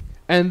 2.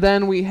 And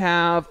then we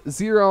have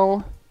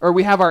 0, or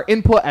we have our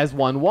input as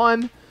 1,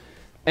 1.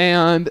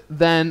 And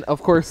then,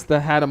 of course, the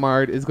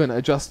Hadamard is going to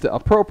adjust it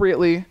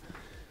appropriately.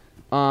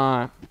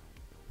 And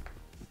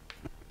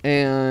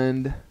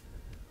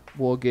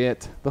we'll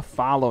get the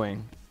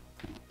following.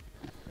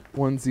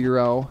 1,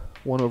 0,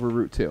 1 over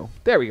root 2.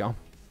 There we go.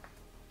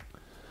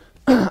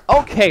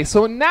 Okay,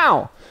 so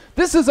now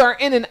this is our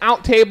in and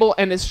out table,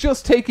 and it's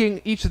just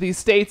taking each of these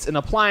states and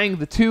applying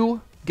the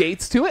 2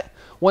 gates to it,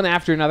 one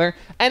after another.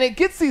 And it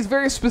gets these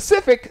very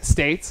specific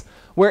states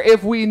where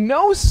if we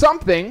know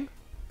something,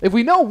 if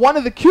we know one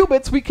of the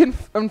qubits, we can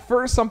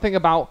infer something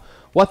about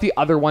what the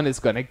other one is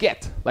going to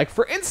get. Like,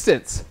 for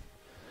instance,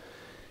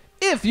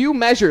 if you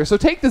measure, so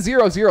take the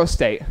 0, 0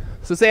 state.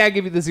 So say I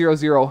give you the 0,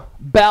 0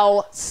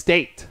 Bell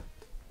state.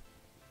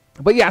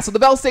 But yeah, so the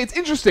Bell state's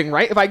interesting,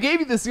 right? If I gave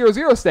you the 0,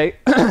 0 state,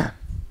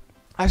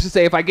 I should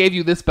say if I gave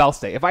you this Bell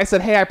state. If I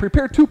said, hey, I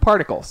prepared 2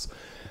 particles,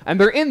 and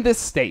they're in this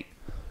state,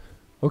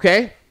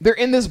 okay? They're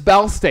in this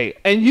Bell state,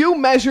 and you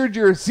measured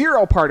your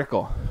 0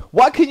 particle.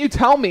 What can you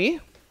tell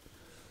me?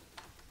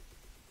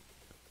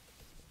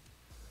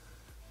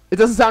 It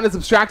doesn't sound as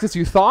abstract as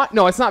you thought.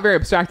 No, it's not very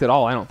abstract at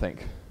all, I don't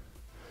think.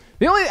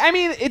 The only, I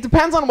mean, it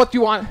depends on what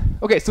you want.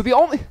 Okay, so the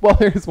only, well,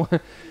 there's one.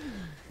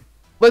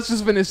 Let's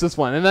just finish this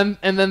one.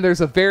 And then there's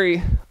a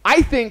very,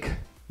 I think,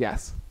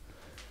 yes.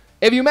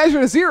 If you measure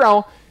a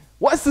 0,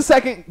 what's the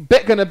second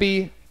bit going to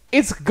be?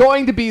 It's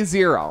going to be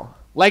 0.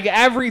 Like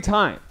every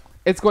time,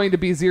 it's going to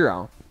be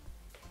 0.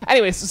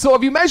 Anyways, so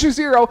if you measure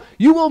 0,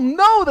 you will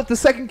know that the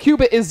second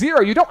qubit is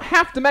 0. You don't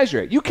have to measure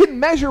it. You can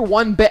measure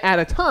 1 bit at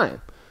a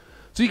time.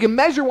 So you can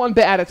measure 1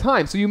 bit at a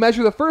time. So you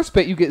measure the first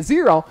bit, you get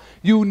 0.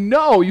 You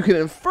know, you can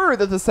infer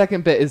that the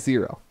second bit is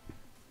 0.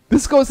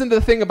 This goes into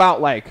the thing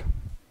about, like,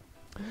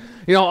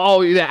 you know,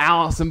 oh, you get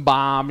Alice and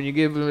Bob, and you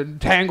give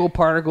entangled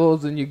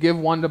particles, and you give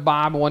one to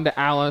Bob and one to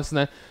Alice, and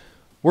then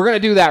we're going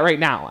to do that right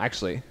now,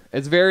 actually.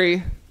 It's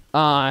very,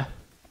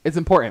 it's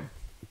important.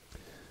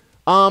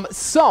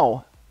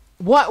 So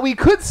what we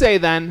could say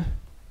then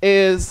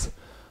is,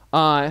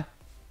 okay,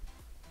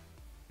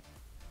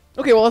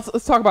 well,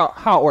 let's talk about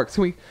how it works.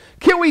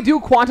 Can we do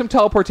quantum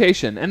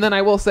teleportation? And then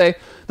I will say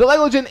the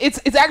Leglogen,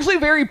 it's actually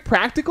very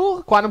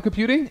practical, quantum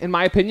computing, in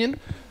my opinion,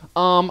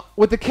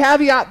 with the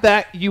caveat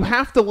that you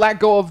have to let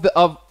go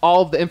of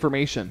all of the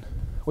information,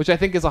 which I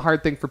think is a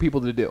hard thing for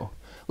people to do,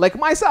 like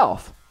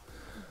myself.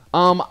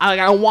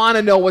 I want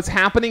to know what's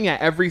happening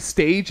at every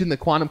stage in the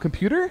quantum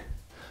computer,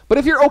 but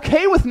if you're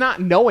okay with not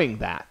knowing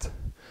that,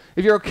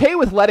 if you're okay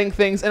with letting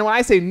things, and when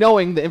I say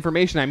knowing the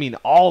information, I mean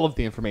all of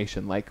the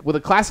information. Like with a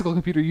classical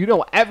computer, you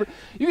know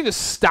you can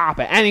just stop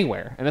it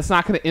anywhere, and it's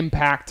not going to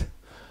impact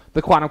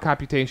the quantum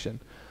computation.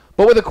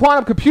 But with a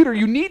quantum computer,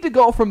 you need to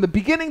go from the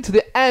beginning to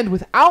the end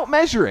without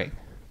measuring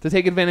to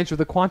take advantage of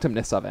the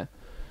quantumness of it.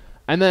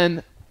 And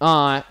then,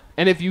 and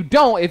if you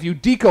don't, if you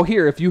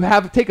decohere, if you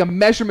take a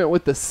measurement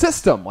with the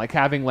system,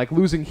 like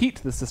losing heat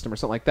to the system or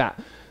something like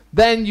that,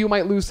 then you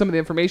might lose some of the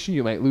information.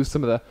 You might lose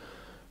some of the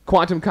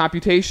quantum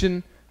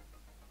computation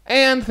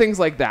and things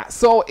like that.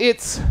 So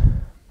it's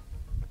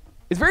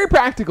very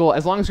practical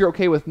as long as you're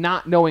okay with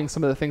not knowing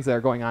some of the things that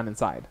are going on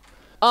inside.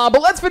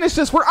 But let's finish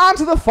this. We're on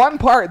to the fun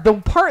part, the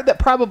part that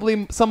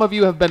probably some of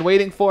you have been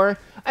waiting for.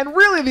 and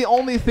really the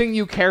only thing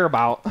you care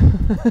about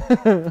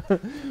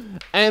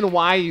and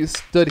why you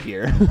stood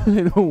here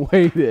and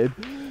waited.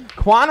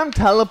 Quantum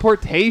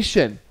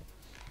teleportation.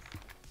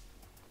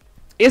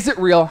 Is it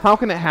real? How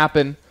can it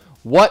happen?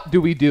 What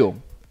do we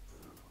do?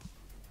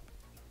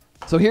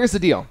 So here's the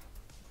deal.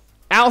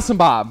 Alice and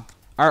Bob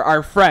are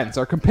our friends,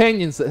 our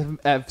companions that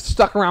have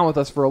stuck around with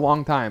us for a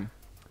long time.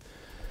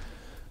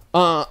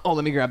 Let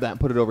me grab that and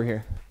put it over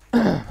here.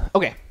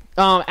 Okay.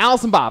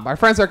 Alice and Bob, our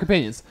friends, our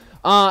companions.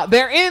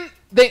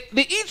 They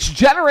each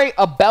generate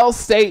a Bell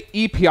State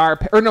EPR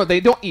pair. Or no, they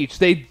don't each.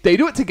 They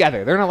do it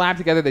together. They're in a lab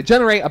together. They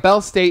generate a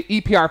Bell State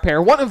EPR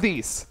pair. One of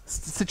these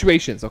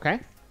situations,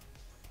 okay?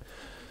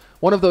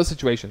 One of those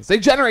situations. They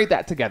generate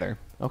that together,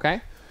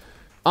 okay?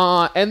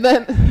 And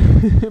then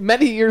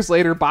many years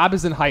later, Bob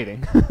is in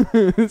hiding.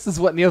 This is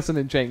what Nielsen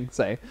and Chang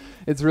say.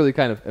 It's really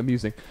kind of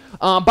amusing.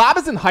 Bob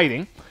is in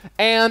hiding,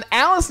 and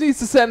Alice needs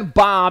to send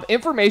Bob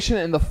information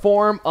in the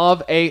form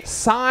of a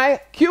psi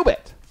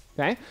qubit.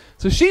 Okay,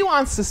 so she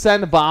wants to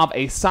send Bob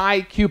a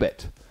psi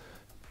qubit,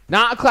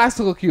 not a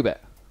classical qubit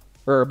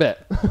or a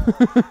bit,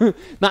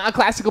 not a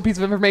classical piece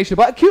of information,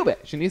 but a qubit.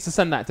 She needs to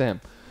send that to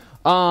him.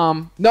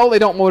 No, they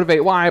don't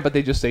motivate why, but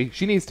they just say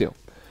she needs to.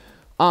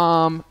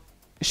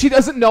 She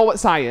doesn't know what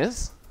psi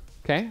is.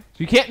 Okay,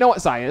 you can't know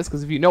what psi is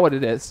because if you know what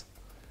it is,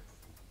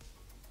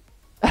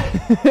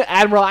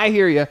 Admiral, I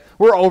hear you.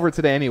 We're over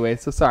today anyway,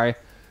 so sorry.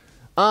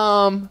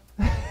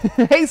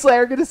 Hey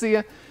Slayer, good to see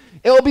you.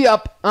 It'll be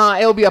up.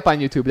 It'll be up on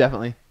YouTube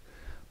definitely.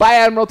 Bye,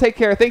 Admiral. Take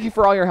care. Thank you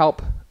for all your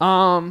help.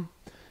 And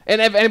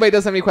if anybody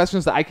does have any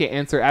questions that I can't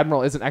answer,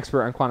 Admiral is an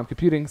expert on quantum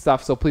computing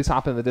stuff, so please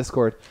hop in the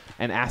Discord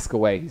and ask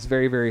away. He's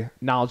very, very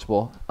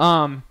knowledgeable.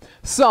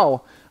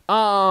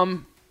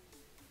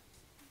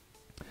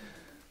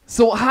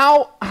 So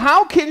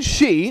how can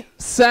she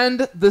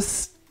send the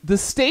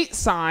state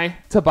psi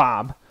to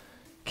Bob?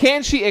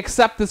 Can she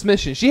accept this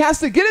mission? She has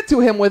to get it to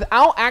him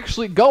without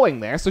actually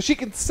going there, so she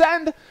can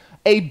send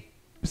a.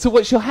 So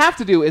what she'll have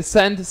to do is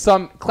send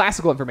some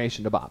classical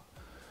information to Bob.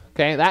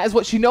 Okay, that is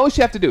what she knows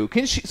she have to do.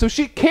 Can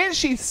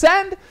she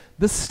send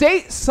the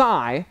state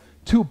psi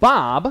to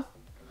Bob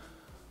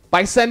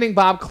by sending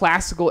Bob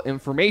classical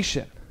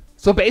information?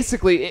 So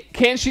basically,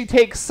 can she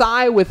take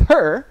psi with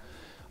her,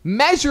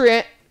 measure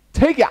it,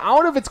 take it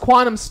out of its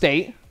quantum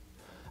state,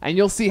 and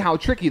you'll see how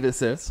tricky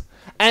this is,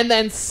 and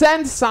then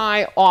send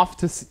psi off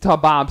to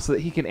Bob so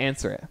that he can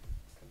answer it.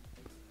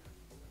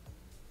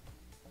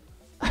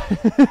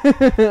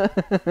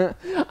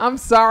 I'm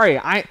sorry.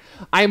 I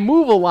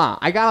move a lot.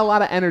 I got a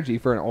lot of energy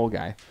for an old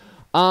guy.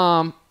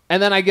 And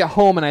then I get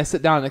home and I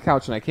sit down on the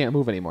couch and I can't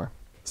move anymore.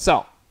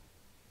 So,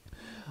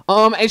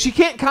 and she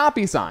can't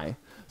copy psi.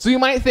 So you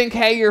might think,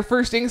 hey, your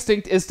first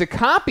instinct is to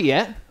copy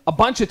it a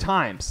bunch of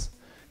times.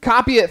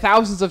 Copy it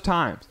thousands of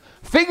times.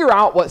 Figure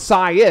out what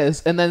psi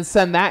is and then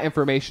send that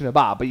information to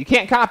Bob. But you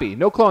can't copy.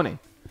 No cloning.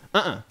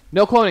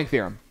 No cloning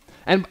theorem.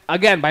 And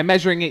again, by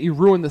measuring it, you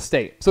ruin the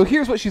state. So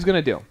here's what she's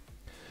going to do.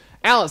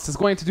 Alice is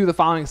going to do the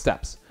following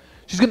steps.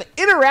 She's going to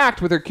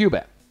interact with her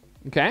qubit.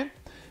 Okay?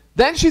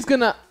 Then she's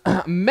going to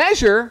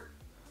measure...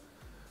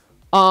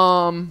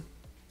 Wait,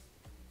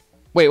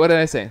 what did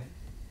I say?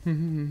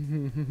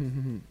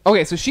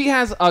 Okay, so she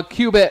has a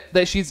qubit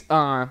that she's...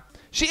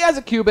 she has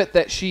a qubit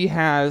that she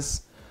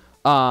has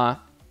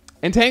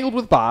entangled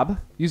with Bob,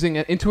 using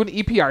it into an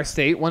EPR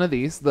state, one of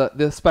these,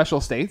 the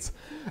special states.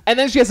 And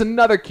then she has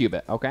another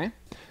qubit, okay?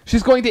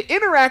 She's going to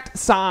interact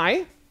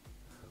psi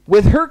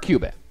with her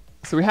qubit.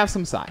 So we have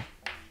some psi.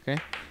 Okay,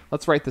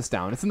 let's write this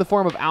down. It's in the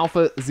form of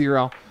alpha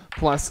 0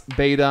 plus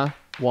beta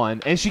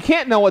 1. And she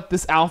can't know what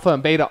this alpha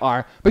and beta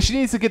are, but she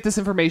needs to get this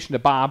information to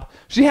Bob.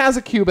 She has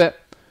a qubit.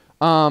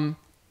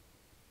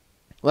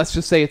 Let's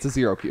just say it's a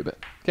 0 qubit.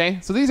 Okay,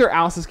 so these are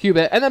Alice's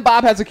qubit. And then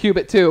Bob has a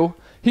qubit too.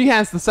 He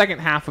has the second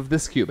half of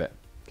this qubit.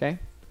 Okay,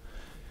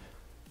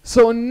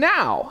 so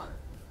now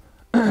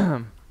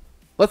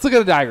let's look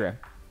at a diagram.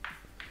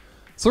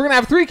 So we're going to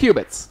have 3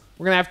 qubits.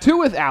 We're going to have 2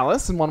 with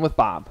Alice and 1 with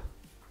Bob.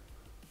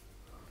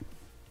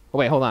 Oh,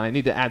 wait, hold on. I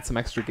need to add some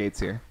extra gates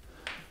here.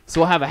 So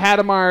we'll have a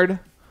Hadamard.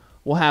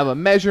 We'll have a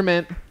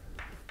measurement.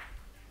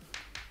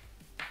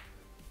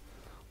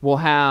 We'll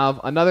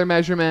have another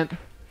measurement.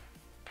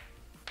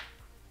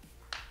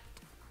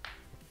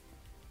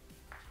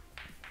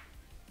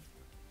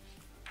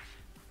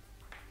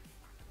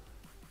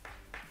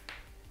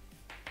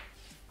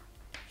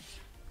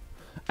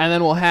 And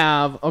then we'll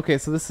have, okay,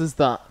 so this is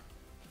the,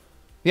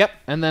 yep,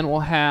 and then we'll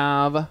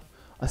have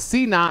a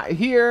C naught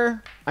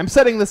here. I'm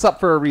setting this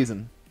up for a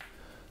reason.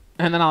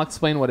 And then I'll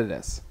explain what it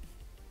is.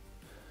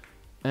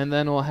 And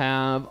then we'll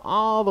have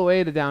all the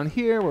way to down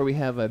here where we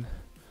have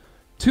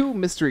 2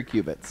 mystery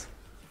qubits.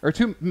 Or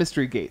 2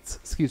 mystery gates,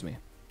 excuse me.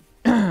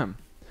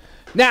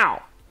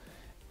 Now,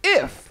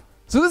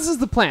 so this is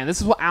the plan. This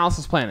is what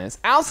Alice's plan is.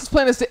 Alice's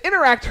plan is to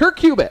interact her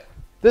qubit,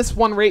 this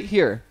one right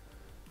here.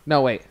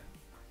 No, wait.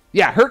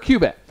 Yeah, her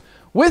qubit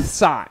with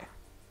psi.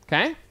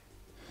 Okay?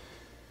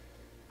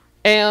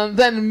 And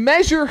then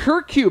measure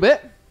her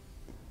qubit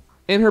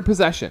in her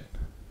possession.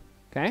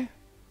 Okay?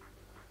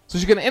 So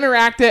she's gonna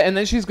interact it, and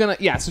then she's gonna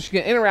so she's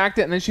gonna interact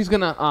it, and then she's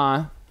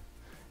gonna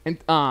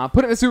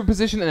put it in a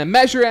superposition and then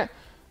measure it.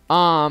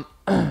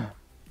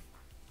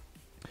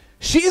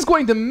 She's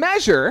going to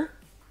measure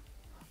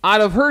out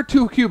of her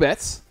 2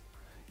 qubits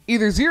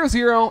either 0,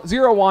 0,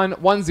 0, 1,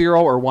 1,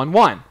 0, or 1,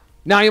 1.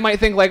 Now you might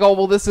think like, oh,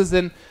 well, this is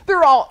in,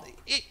 they're all,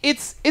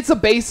 it's a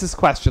basis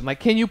question. Like,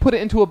 can you put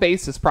it into a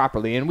basis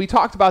properly? And we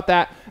talked about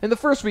that in the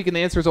first week, and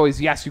the answer is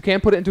always yes, you can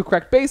put it into a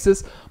correct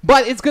basis,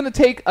 but it's going to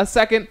take a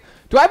second.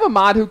 Do I have a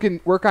mod who can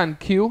work on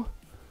Q?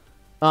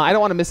 I don't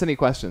want to miss any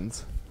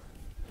questions.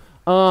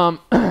 So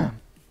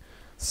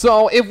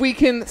if we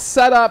can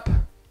set up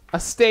a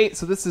state,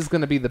 so this is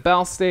going to be the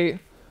Bell state,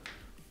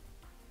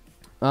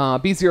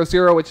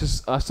 B00, which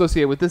is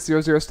associated with this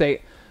 00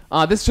 state.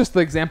 This is just the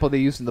example they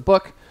used in the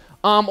book.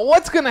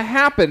 What's going to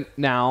happen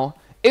now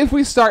if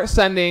we start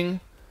sending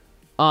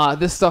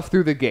this stuff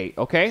through the gate,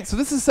 okay? So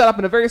this is set up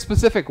in a very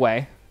specific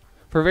way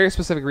for a very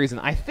specific reason.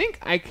 I think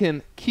I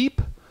can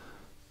keep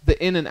the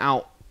in and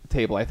out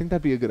table. I think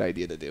that'd be a good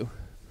idea to do.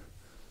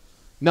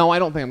 No, I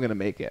don't think I'm going to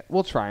make it.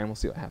 We'll try and we'll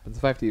see what happens.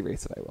 If I have to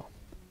erase it, I will.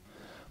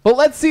 But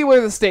let's see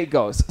where the state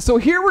goes. So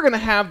here we're going to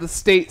have the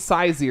state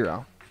psi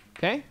 0,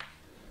 okay?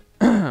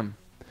 And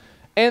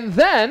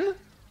then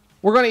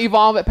we're going to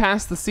evolve it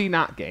past the C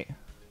not gate,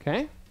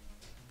 okay?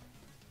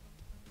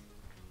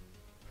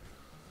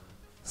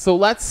 So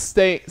let's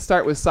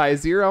start with psi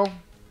 0.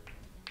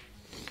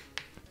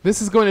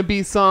 This is going to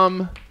be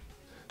some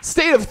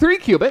state of 3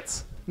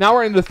 qubits. Now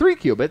we're into 3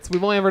 qubits.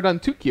 We've only ever done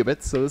 2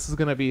 qubits, so this is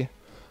going to be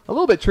a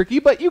little bit tricky,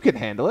 but you can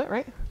handle it,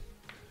 right?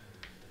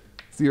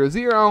 0,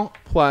 0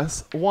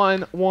 plus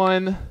 1,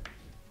 1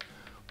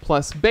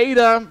 plus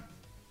beta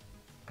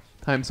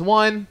times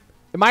 1.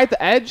 Am I at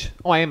the edge?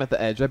 Oh, I am at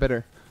the edge. I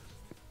better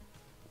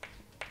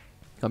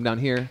come down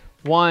here.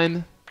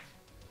 1,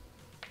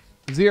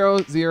 0,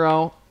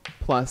 0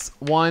 plus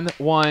 1,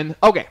 1.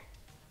 Okay.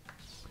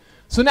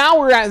 So now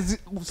we're at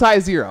psi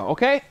 0,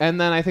 okay?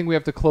 And then I think we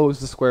have to close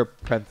the square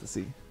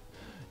parenthesis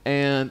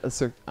and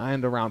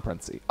a round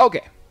parenthesis.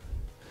 Okay.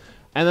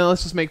 And then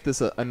let's just make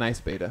this a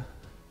nice beta.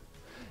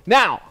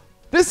 Now,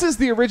 this is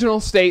the original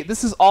state.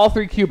 This is all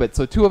 3 qubits,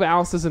 so 2 of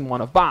Alice's and 1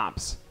 of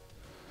Bob's.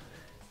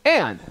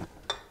 And,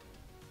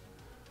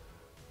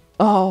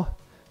 oh,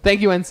 thank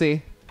you,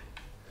 NC.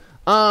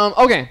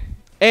 Okay,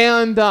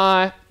 and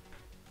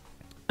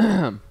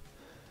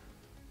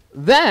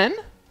then,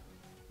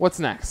 what's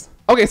next?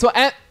 Okay, so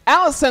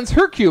Alice sends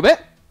her qubit.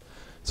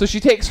 So she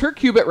takes her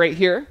qubit right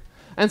here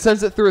and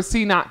sends it through a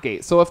C not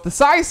gate. So if the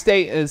psi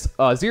state is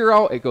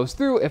 0, it goes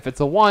through. If it's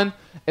a 1,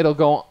 it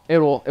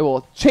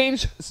will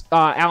change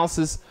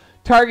Alice's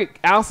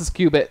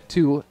qubit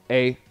to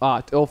a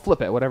it'll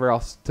flip it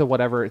to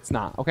whatever it's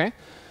not, okay?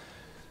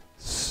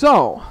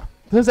 So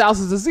because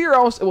Alice's is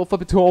 0, it will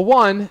flip it to a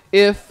 1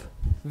 if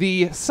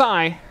the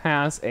psi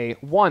has a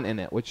 1 in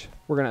it, which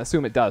we're going to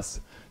assume it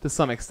does to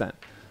some extent.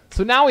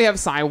 So now we have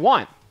psi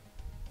 1.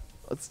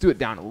 Let's do it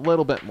down a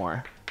little bit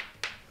more.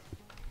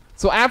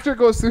 So after it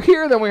goes through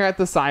here, then we're at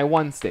the psi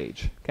 1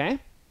 stage, okay?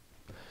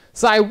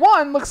 Psi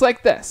 1 looks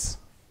like this.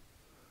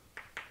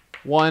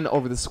 1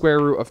 over the square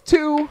root of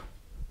 2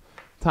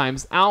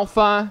 times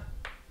alpha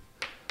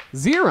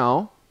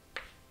 0,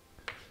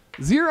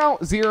 0,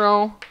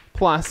 0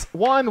 plus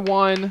 1,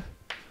 1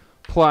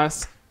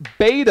 plus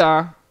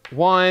beta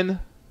 1.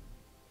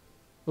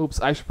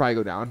 Oops, I should probably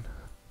go down.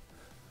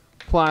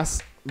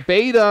 Plus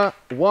beta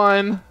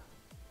 1,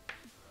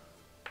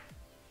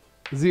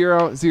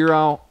 0,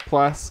 0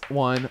 plus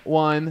 1,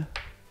 1.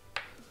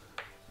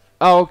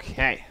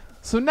 Okay.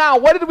 So now,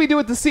 what did we do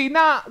with the C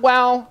naught?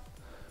 Well,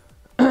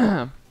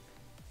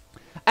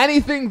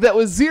 anything that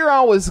was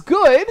 0 was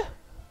good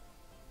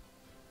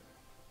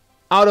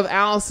out of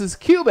Alice's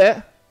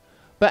qubit,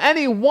 but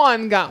any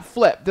 1 got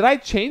flipped. Did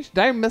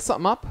I mess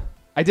something up?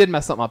 I did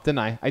mess something up, didn't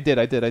I? I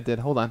did.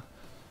 Hold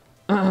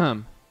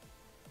on.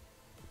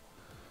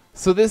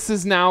 So this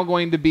is now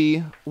going to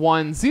be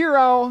 1,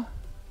 0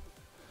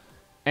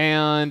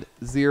 and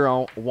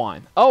 0,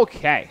 1.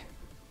 Okay.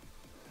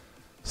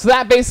 So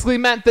that basically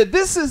meant that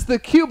this is the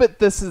qubit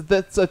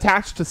that's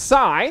attached to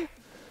psi.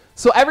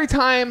 So every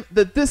time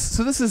that this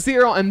is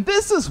 0 and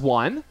this is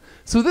 1,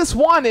 so this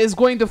 1 is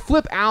going to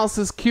flip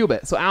Alice's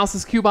qubit. So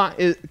Alice's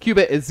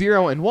qubit is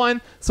 0 and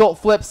 1, so it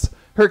flips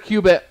her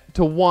qubit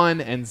to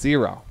 1 and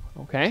 0.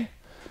 Okay?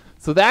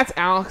 So that's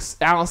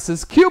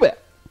Alice's qubit.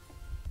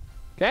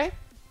 Okay?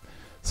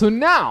 So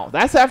now,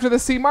 that's after the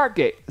C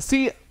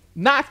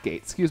not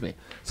gate, excuse me.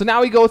 So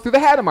now we go through the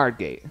Hadamard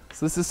gate.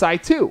 So this is psi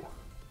 2.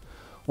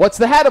 What's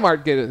the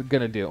Hadamard gate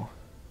going to do?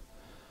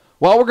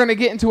 Well, we're going to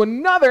get into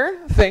another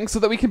thing so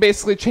that we can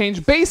basically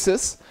change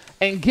basis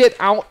and get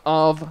out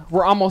of,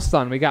 we're almost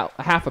done. We got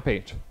half a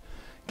page.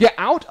 Get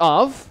out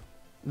of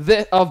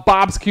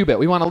Bob's qubit.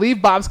 We want to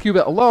leave Bob's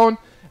qubit alone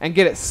and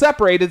get it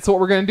separated. So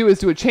what we're going to do is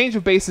do a change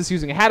of basis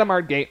using a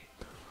Hadamard gate.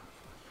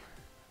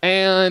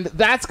 And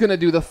that's going to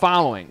do the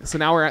following. So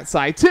now we're at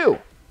psi 2.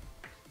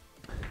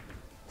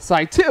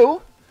 Psi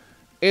 2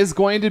 is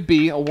going to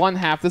be a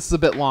 1/2. This is a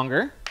bit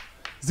longer.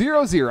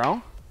 0,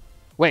 0.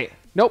 Wait,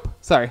 nope,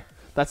 sorry.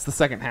 That's the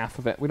second half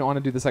of it. We don't want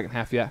to do the second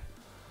half yet.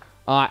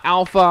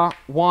 Alpha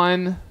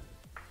 1,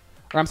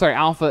 or I'm sorry,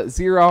 alpha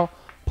 0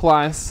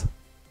 plus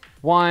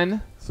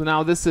 1. So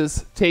now this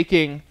is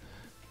taking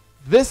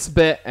this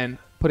bit and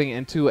putting it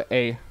into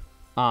a,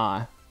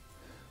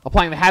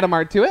 applying the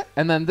Hadamard to it.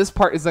 And then this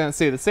part is going to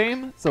stay the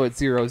same. So it's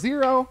 0,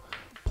 0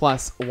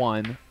 plus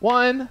 1,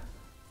 1.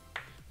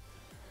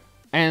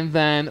 And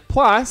then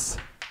plus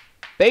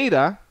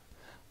beta.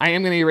 I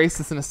am going to erase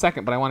this in a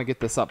second, but I want to get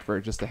this up for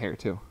just a hair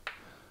too.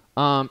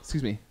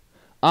 Excuse me.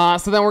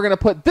 So then we're going to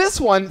put this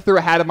one through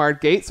a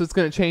Hadamard gate. So it's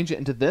going to change it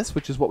into this,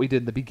 which is what we did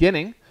in the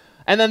beginning.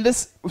 And then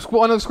this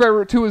 1 over square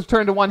root 2 is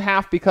turned to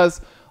 1/2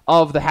 because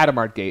of the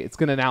Hadamard gate. It's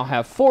going to now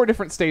have 4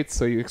 different states,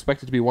 so you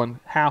expect it to be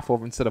 1/2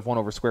 over instead of 1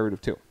 over square root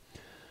of 2.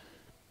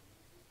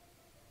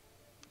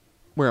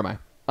 Where am I?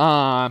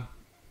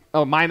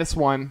 Oh, minus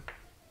 1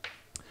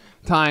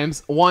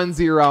 times 1,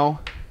 0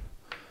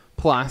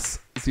 plus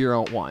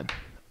 0, 1.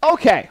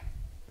 Okay.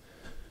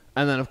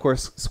 And then, of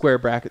course, square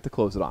bracket to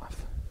close it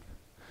off.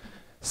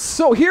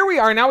 So here we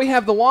are. Now we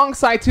have the long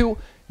side 2.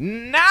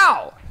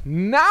 Now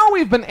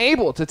we've been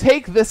able to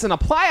take this and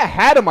apply a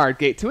Hadamard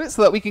gate to it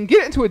so that we can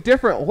get it into a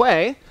different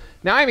way.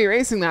 Now I'm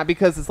erasing that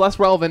because it's less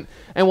relevant.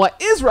 And what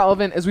is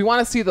relevant is we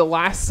want to see the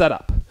last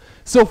setup.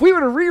 So if we were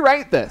to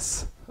rewrite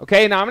this,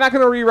 okay, now I'm not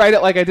going to rewrite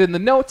it like I did in the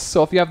notes.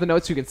 So if you have the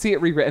notes, you can see it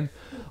rewritten.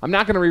 I'm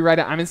not going to rewrite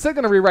it. I'm instead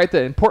going to rewrite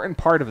the important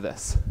part of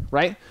this,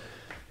 right?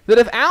 That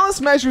if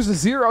Alice measures a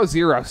 0,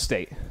 0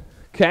 state,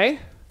 okay,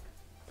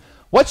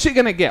 what's she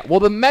going to get? Well,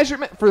 the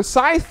measurement for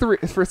psi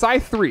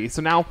 3,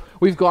 so now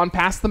we've gone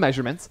past the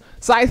measurements.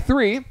 Psi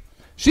 3,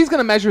 she's going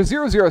to measure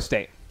 0, 0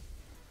 state.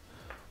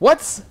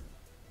 What's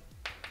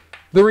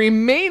the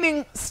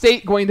remaining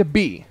state going to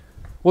be?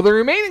 Well, the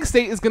remaining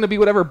state is going to be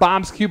whatever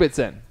Bob's qubit's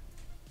in,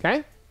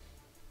 okay?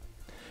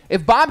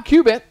 If Bob's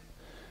qubit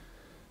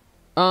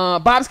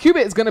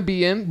is going to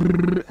be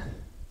in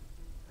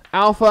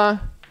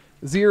alpha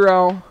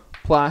 0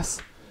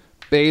 plus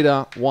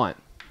beta 1.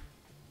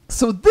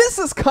 So this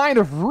is kind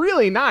of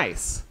really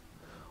nice.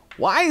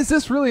 Why is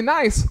this really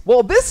nice?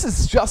 Well, this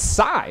is just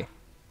psi.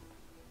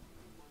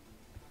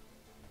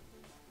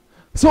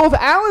 So if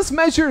Alice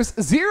measures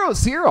 0,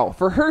 0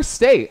 for her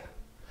state,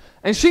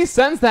 and she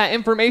sends that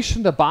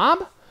information to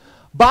Bob,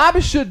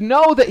 Bob should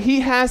know that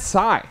he has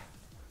psi.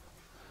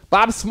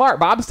 Bob's smart.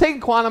 Bob's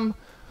taking quantum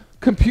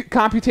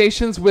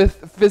computations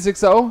with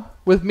PhysicsOH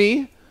with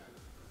me.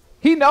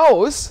 He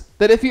knows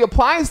that if he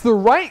applies the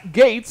right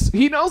gates,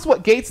 he knows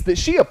what gates that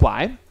she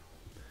applied.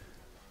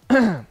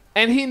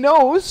 And he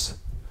knows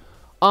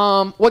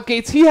what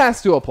gates he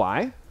has to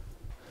apply,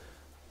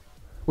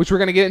 which we're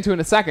going to get into in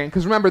a second.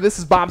 Because remember, this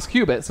is Bob's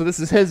qubit, so this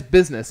is his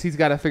business. He's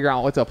got to figure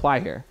out what to apply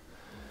here.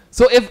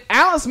 So if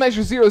Alice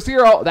measures 0,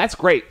 0, that's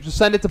great. Just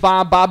send it to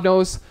Bob. Bob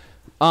knows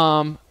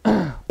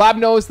Bob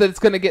knows that it's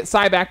going to get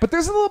psi back. But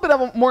there's a little bit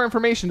of more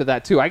information to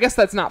that, too. I guess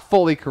that's not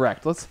fully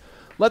correct.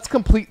 Let's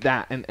complete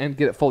that and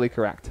get it fully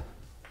correct.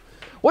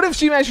 What if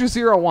she measures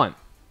 0, 1?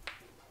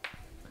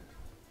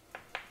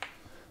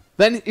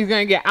 Then you're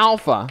going to get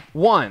alpha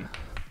 1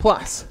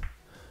 plus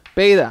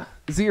beta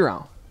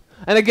 0.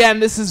 And again,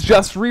 this is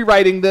just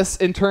rewriting this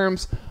in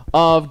terms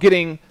of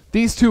getting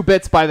these 2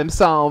 bits by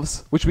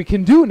themselves, which we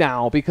can do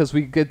now because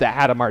we did the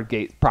Hadamard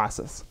gate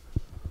process.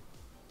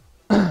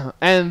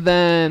 And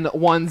then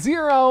 1,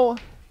 0,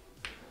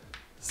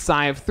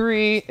 psi of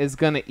 3 is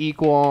going to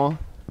equal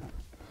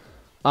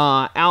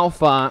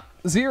alpha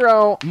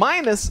 0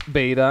 minus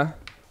beta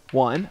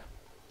 1.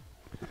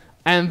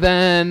 And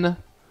then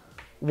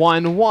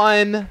 1,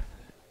 1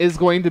 is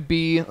going to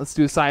be, let's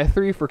do psi of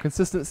 3 for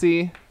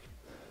consistency,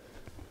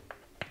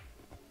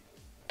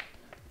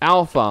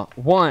 alpha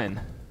 1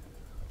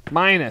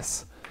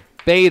 minus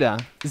beta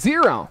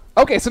 0.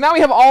 Okay, so now we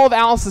have all of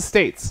Alice's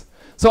states.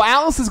 So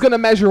Alice is going to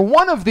measure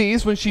one of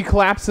these when she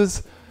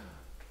collapses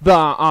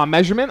the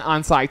measurement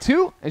on psi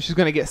 2, and she's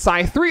going to get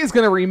psi 3 is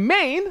going to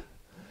remain.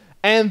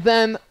 And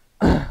then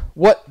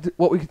what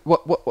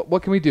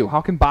can we do?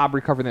 How can Bob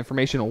recover the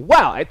information?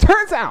 Well, it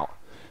turns out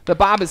that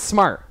Bob is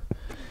smart.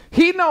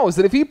 He knows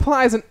that if he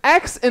applies an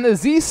X and a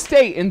Z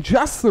state in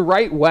just the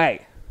right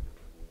way,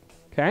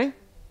 okay?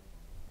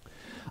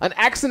 An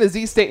X and a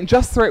Z state in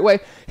just the right way,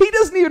 he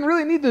doesn't even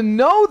really need to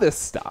know this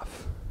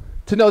stuff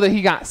to know that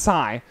he got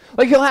psi.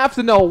 Like, he'll have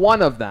to know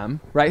one of them,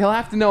 right? He'll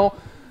have to know,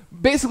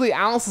 basically,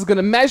 Alice is going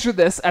to measure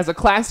this as a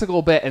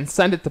classical bit and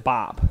send it to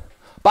Bob.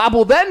 Bob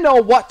will then know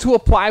what to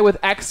apply with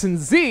X and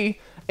Z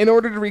in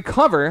order to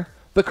recover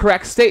the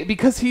correct state,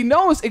 because he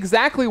knows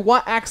exactly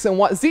what X and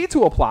what Z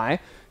to apply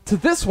to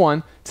this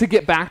one to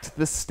get back to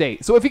this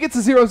state. So if he gets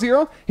a 0,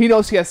 0, he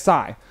knows he has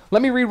psi.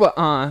 Let me read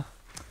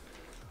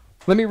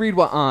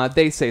what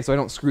they say so I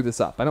don't screw this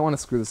up. I don't want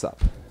to screw this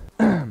up.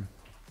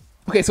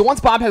 Okay, so once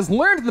Bob has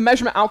learned the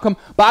measurement outcome,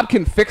 Bob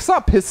can fix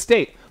up his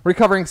state,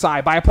 recovering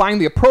psi, by applying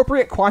the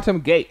appropriate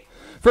quantum gate.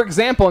 For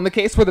example, in the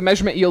case where the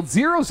measurement yields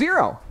 0,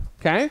 0,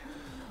 okay,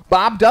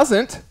 Bob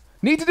doesn't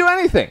need to do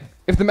anything.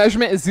 If the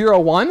measurement is 0,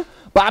 1,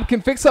 Bob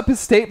can fix up his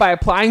state by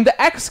applying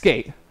the X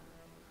gate.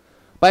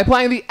 By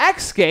applying the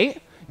X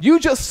gate, You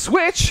just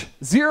switch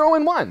 0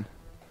 and 1.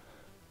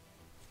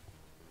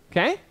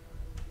 Okay?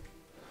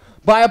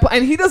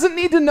 And he doesn't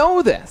need to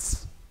know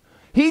this.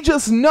 He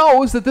just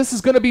knows that this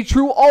is going to be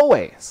true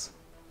always.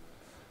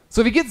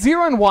 So if he gets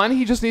 0 and 1,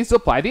 he just needs to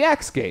apply the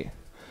X gate.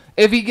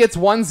 If he gets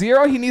 1,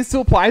 0, he needs to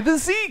apply the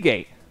Z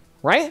gate,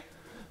 right?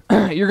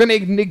 You're going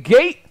to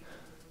negate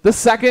the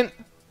second,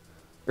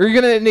 or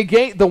you're going to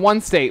negate the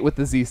 1 state with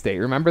the Z state.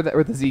 Remember that,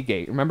 or the Z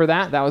gate. Remember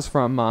that? That was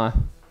from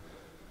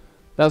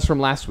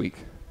last week.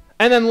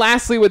 And then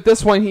lastly, with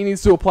this one, he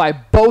needs to apply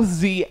both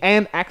Z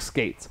and X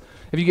gates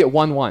if you get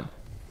 1, 1.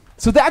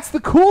 So that's the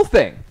cool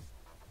thing.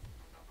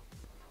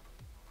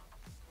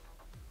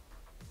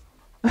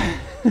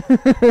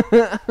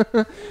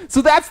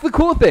 So that's the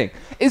cool thing,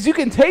 is you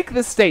can take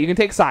this state, you can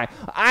take psi.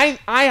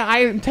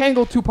 I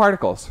entangle 2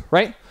 particles,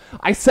 right?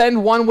 I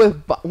send one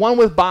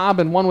with Bob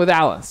and one with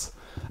Alice.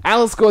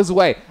 Alice goes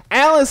away.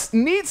 Alice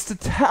needs to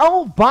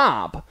tell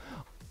Bob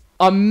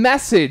a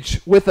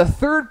message with a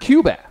 3rd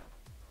qubit.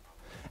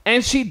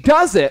 And she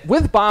does it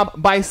with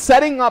Bob by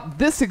setting up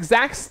this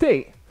exact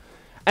state.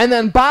 And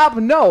then Bob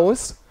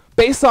knows,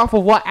 based off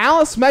of what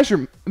Alice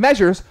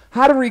measures,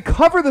 how to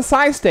recover the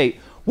psi state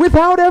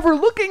without ever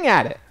looking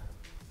at it.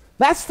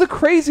 That's the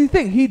crazy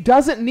thing. He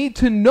doesn't need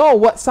to know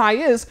what psi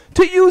is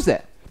to use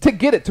it, to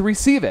get it, to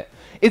receive it.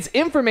 It's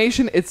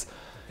information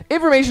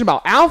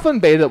about alpha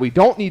and beta that we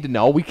don't need to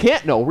know. We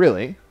can't know,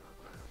 really.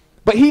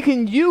 But he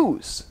can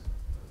use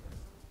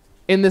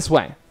in this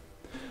way.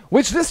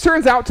 Which this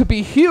turns out to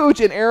be huge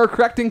in error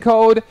correcting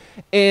code,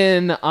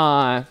 in,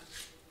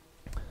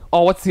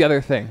 what's the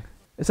other thing?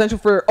 Essential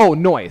for,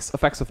 noise,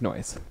 effects of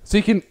noise. So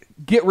you can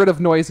get rid of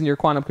noise in your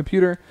quantum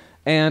computer,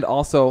 and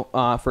also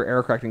for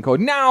error correcting code.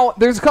 Now,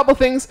 there's a couple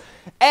things.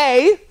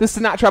 A, this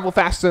did not travel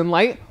faster than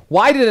light.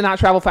 Why did it not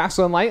travel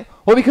faster than light?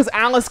 Well, because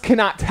Alice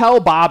cannot tell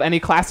Bob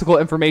any classical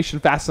information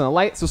faster than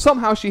light, so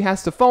somehow she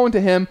has to phone to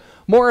him,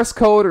 Morse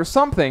code or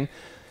something,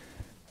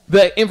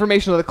 the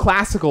information of the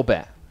classical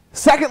bit.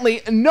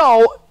 Secondly,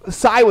 no,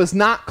 psi was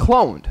not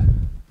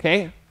cloned.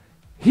 Okay?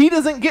 He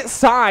doesn't get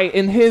psi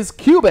in his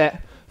qubit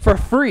for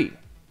free.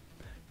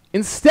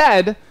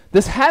 Instead,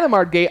 this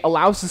Hadamard gate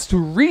allows us to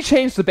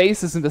rechange the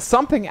bases into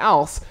something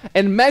else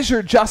and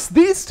measure just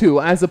these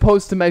 2 as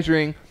opposed to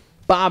measuring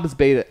Bob's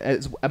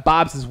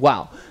as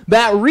well.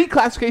 That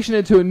reclassification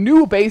into a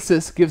new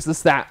basis gives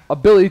us that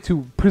ability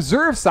to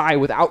preserve psi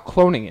without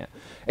cloning it.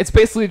 It's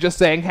basically just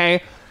saying,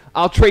 hey,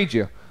 I'll trade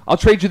you. I'll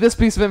trade you this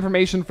piece of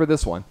information for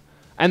this one.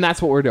 And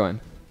that's what we're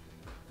doing.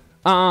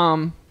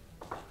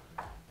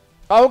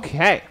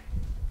 Okay.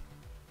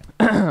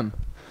 And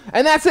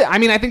that's it. I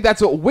mean, I think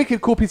that's a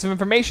wicked cool piece of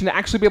information to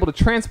actually be able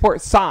to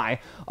transport psi,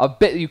 a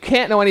bit you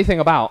can't know anything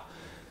about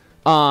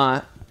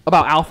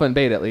alpha and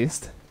beta at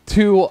least,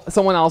 to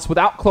someone else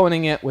without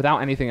cloning it, without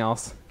anything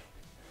else.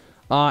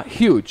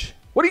 Huge.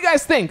 What do you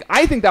guys think?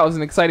 I think that was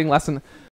an exciting lesson.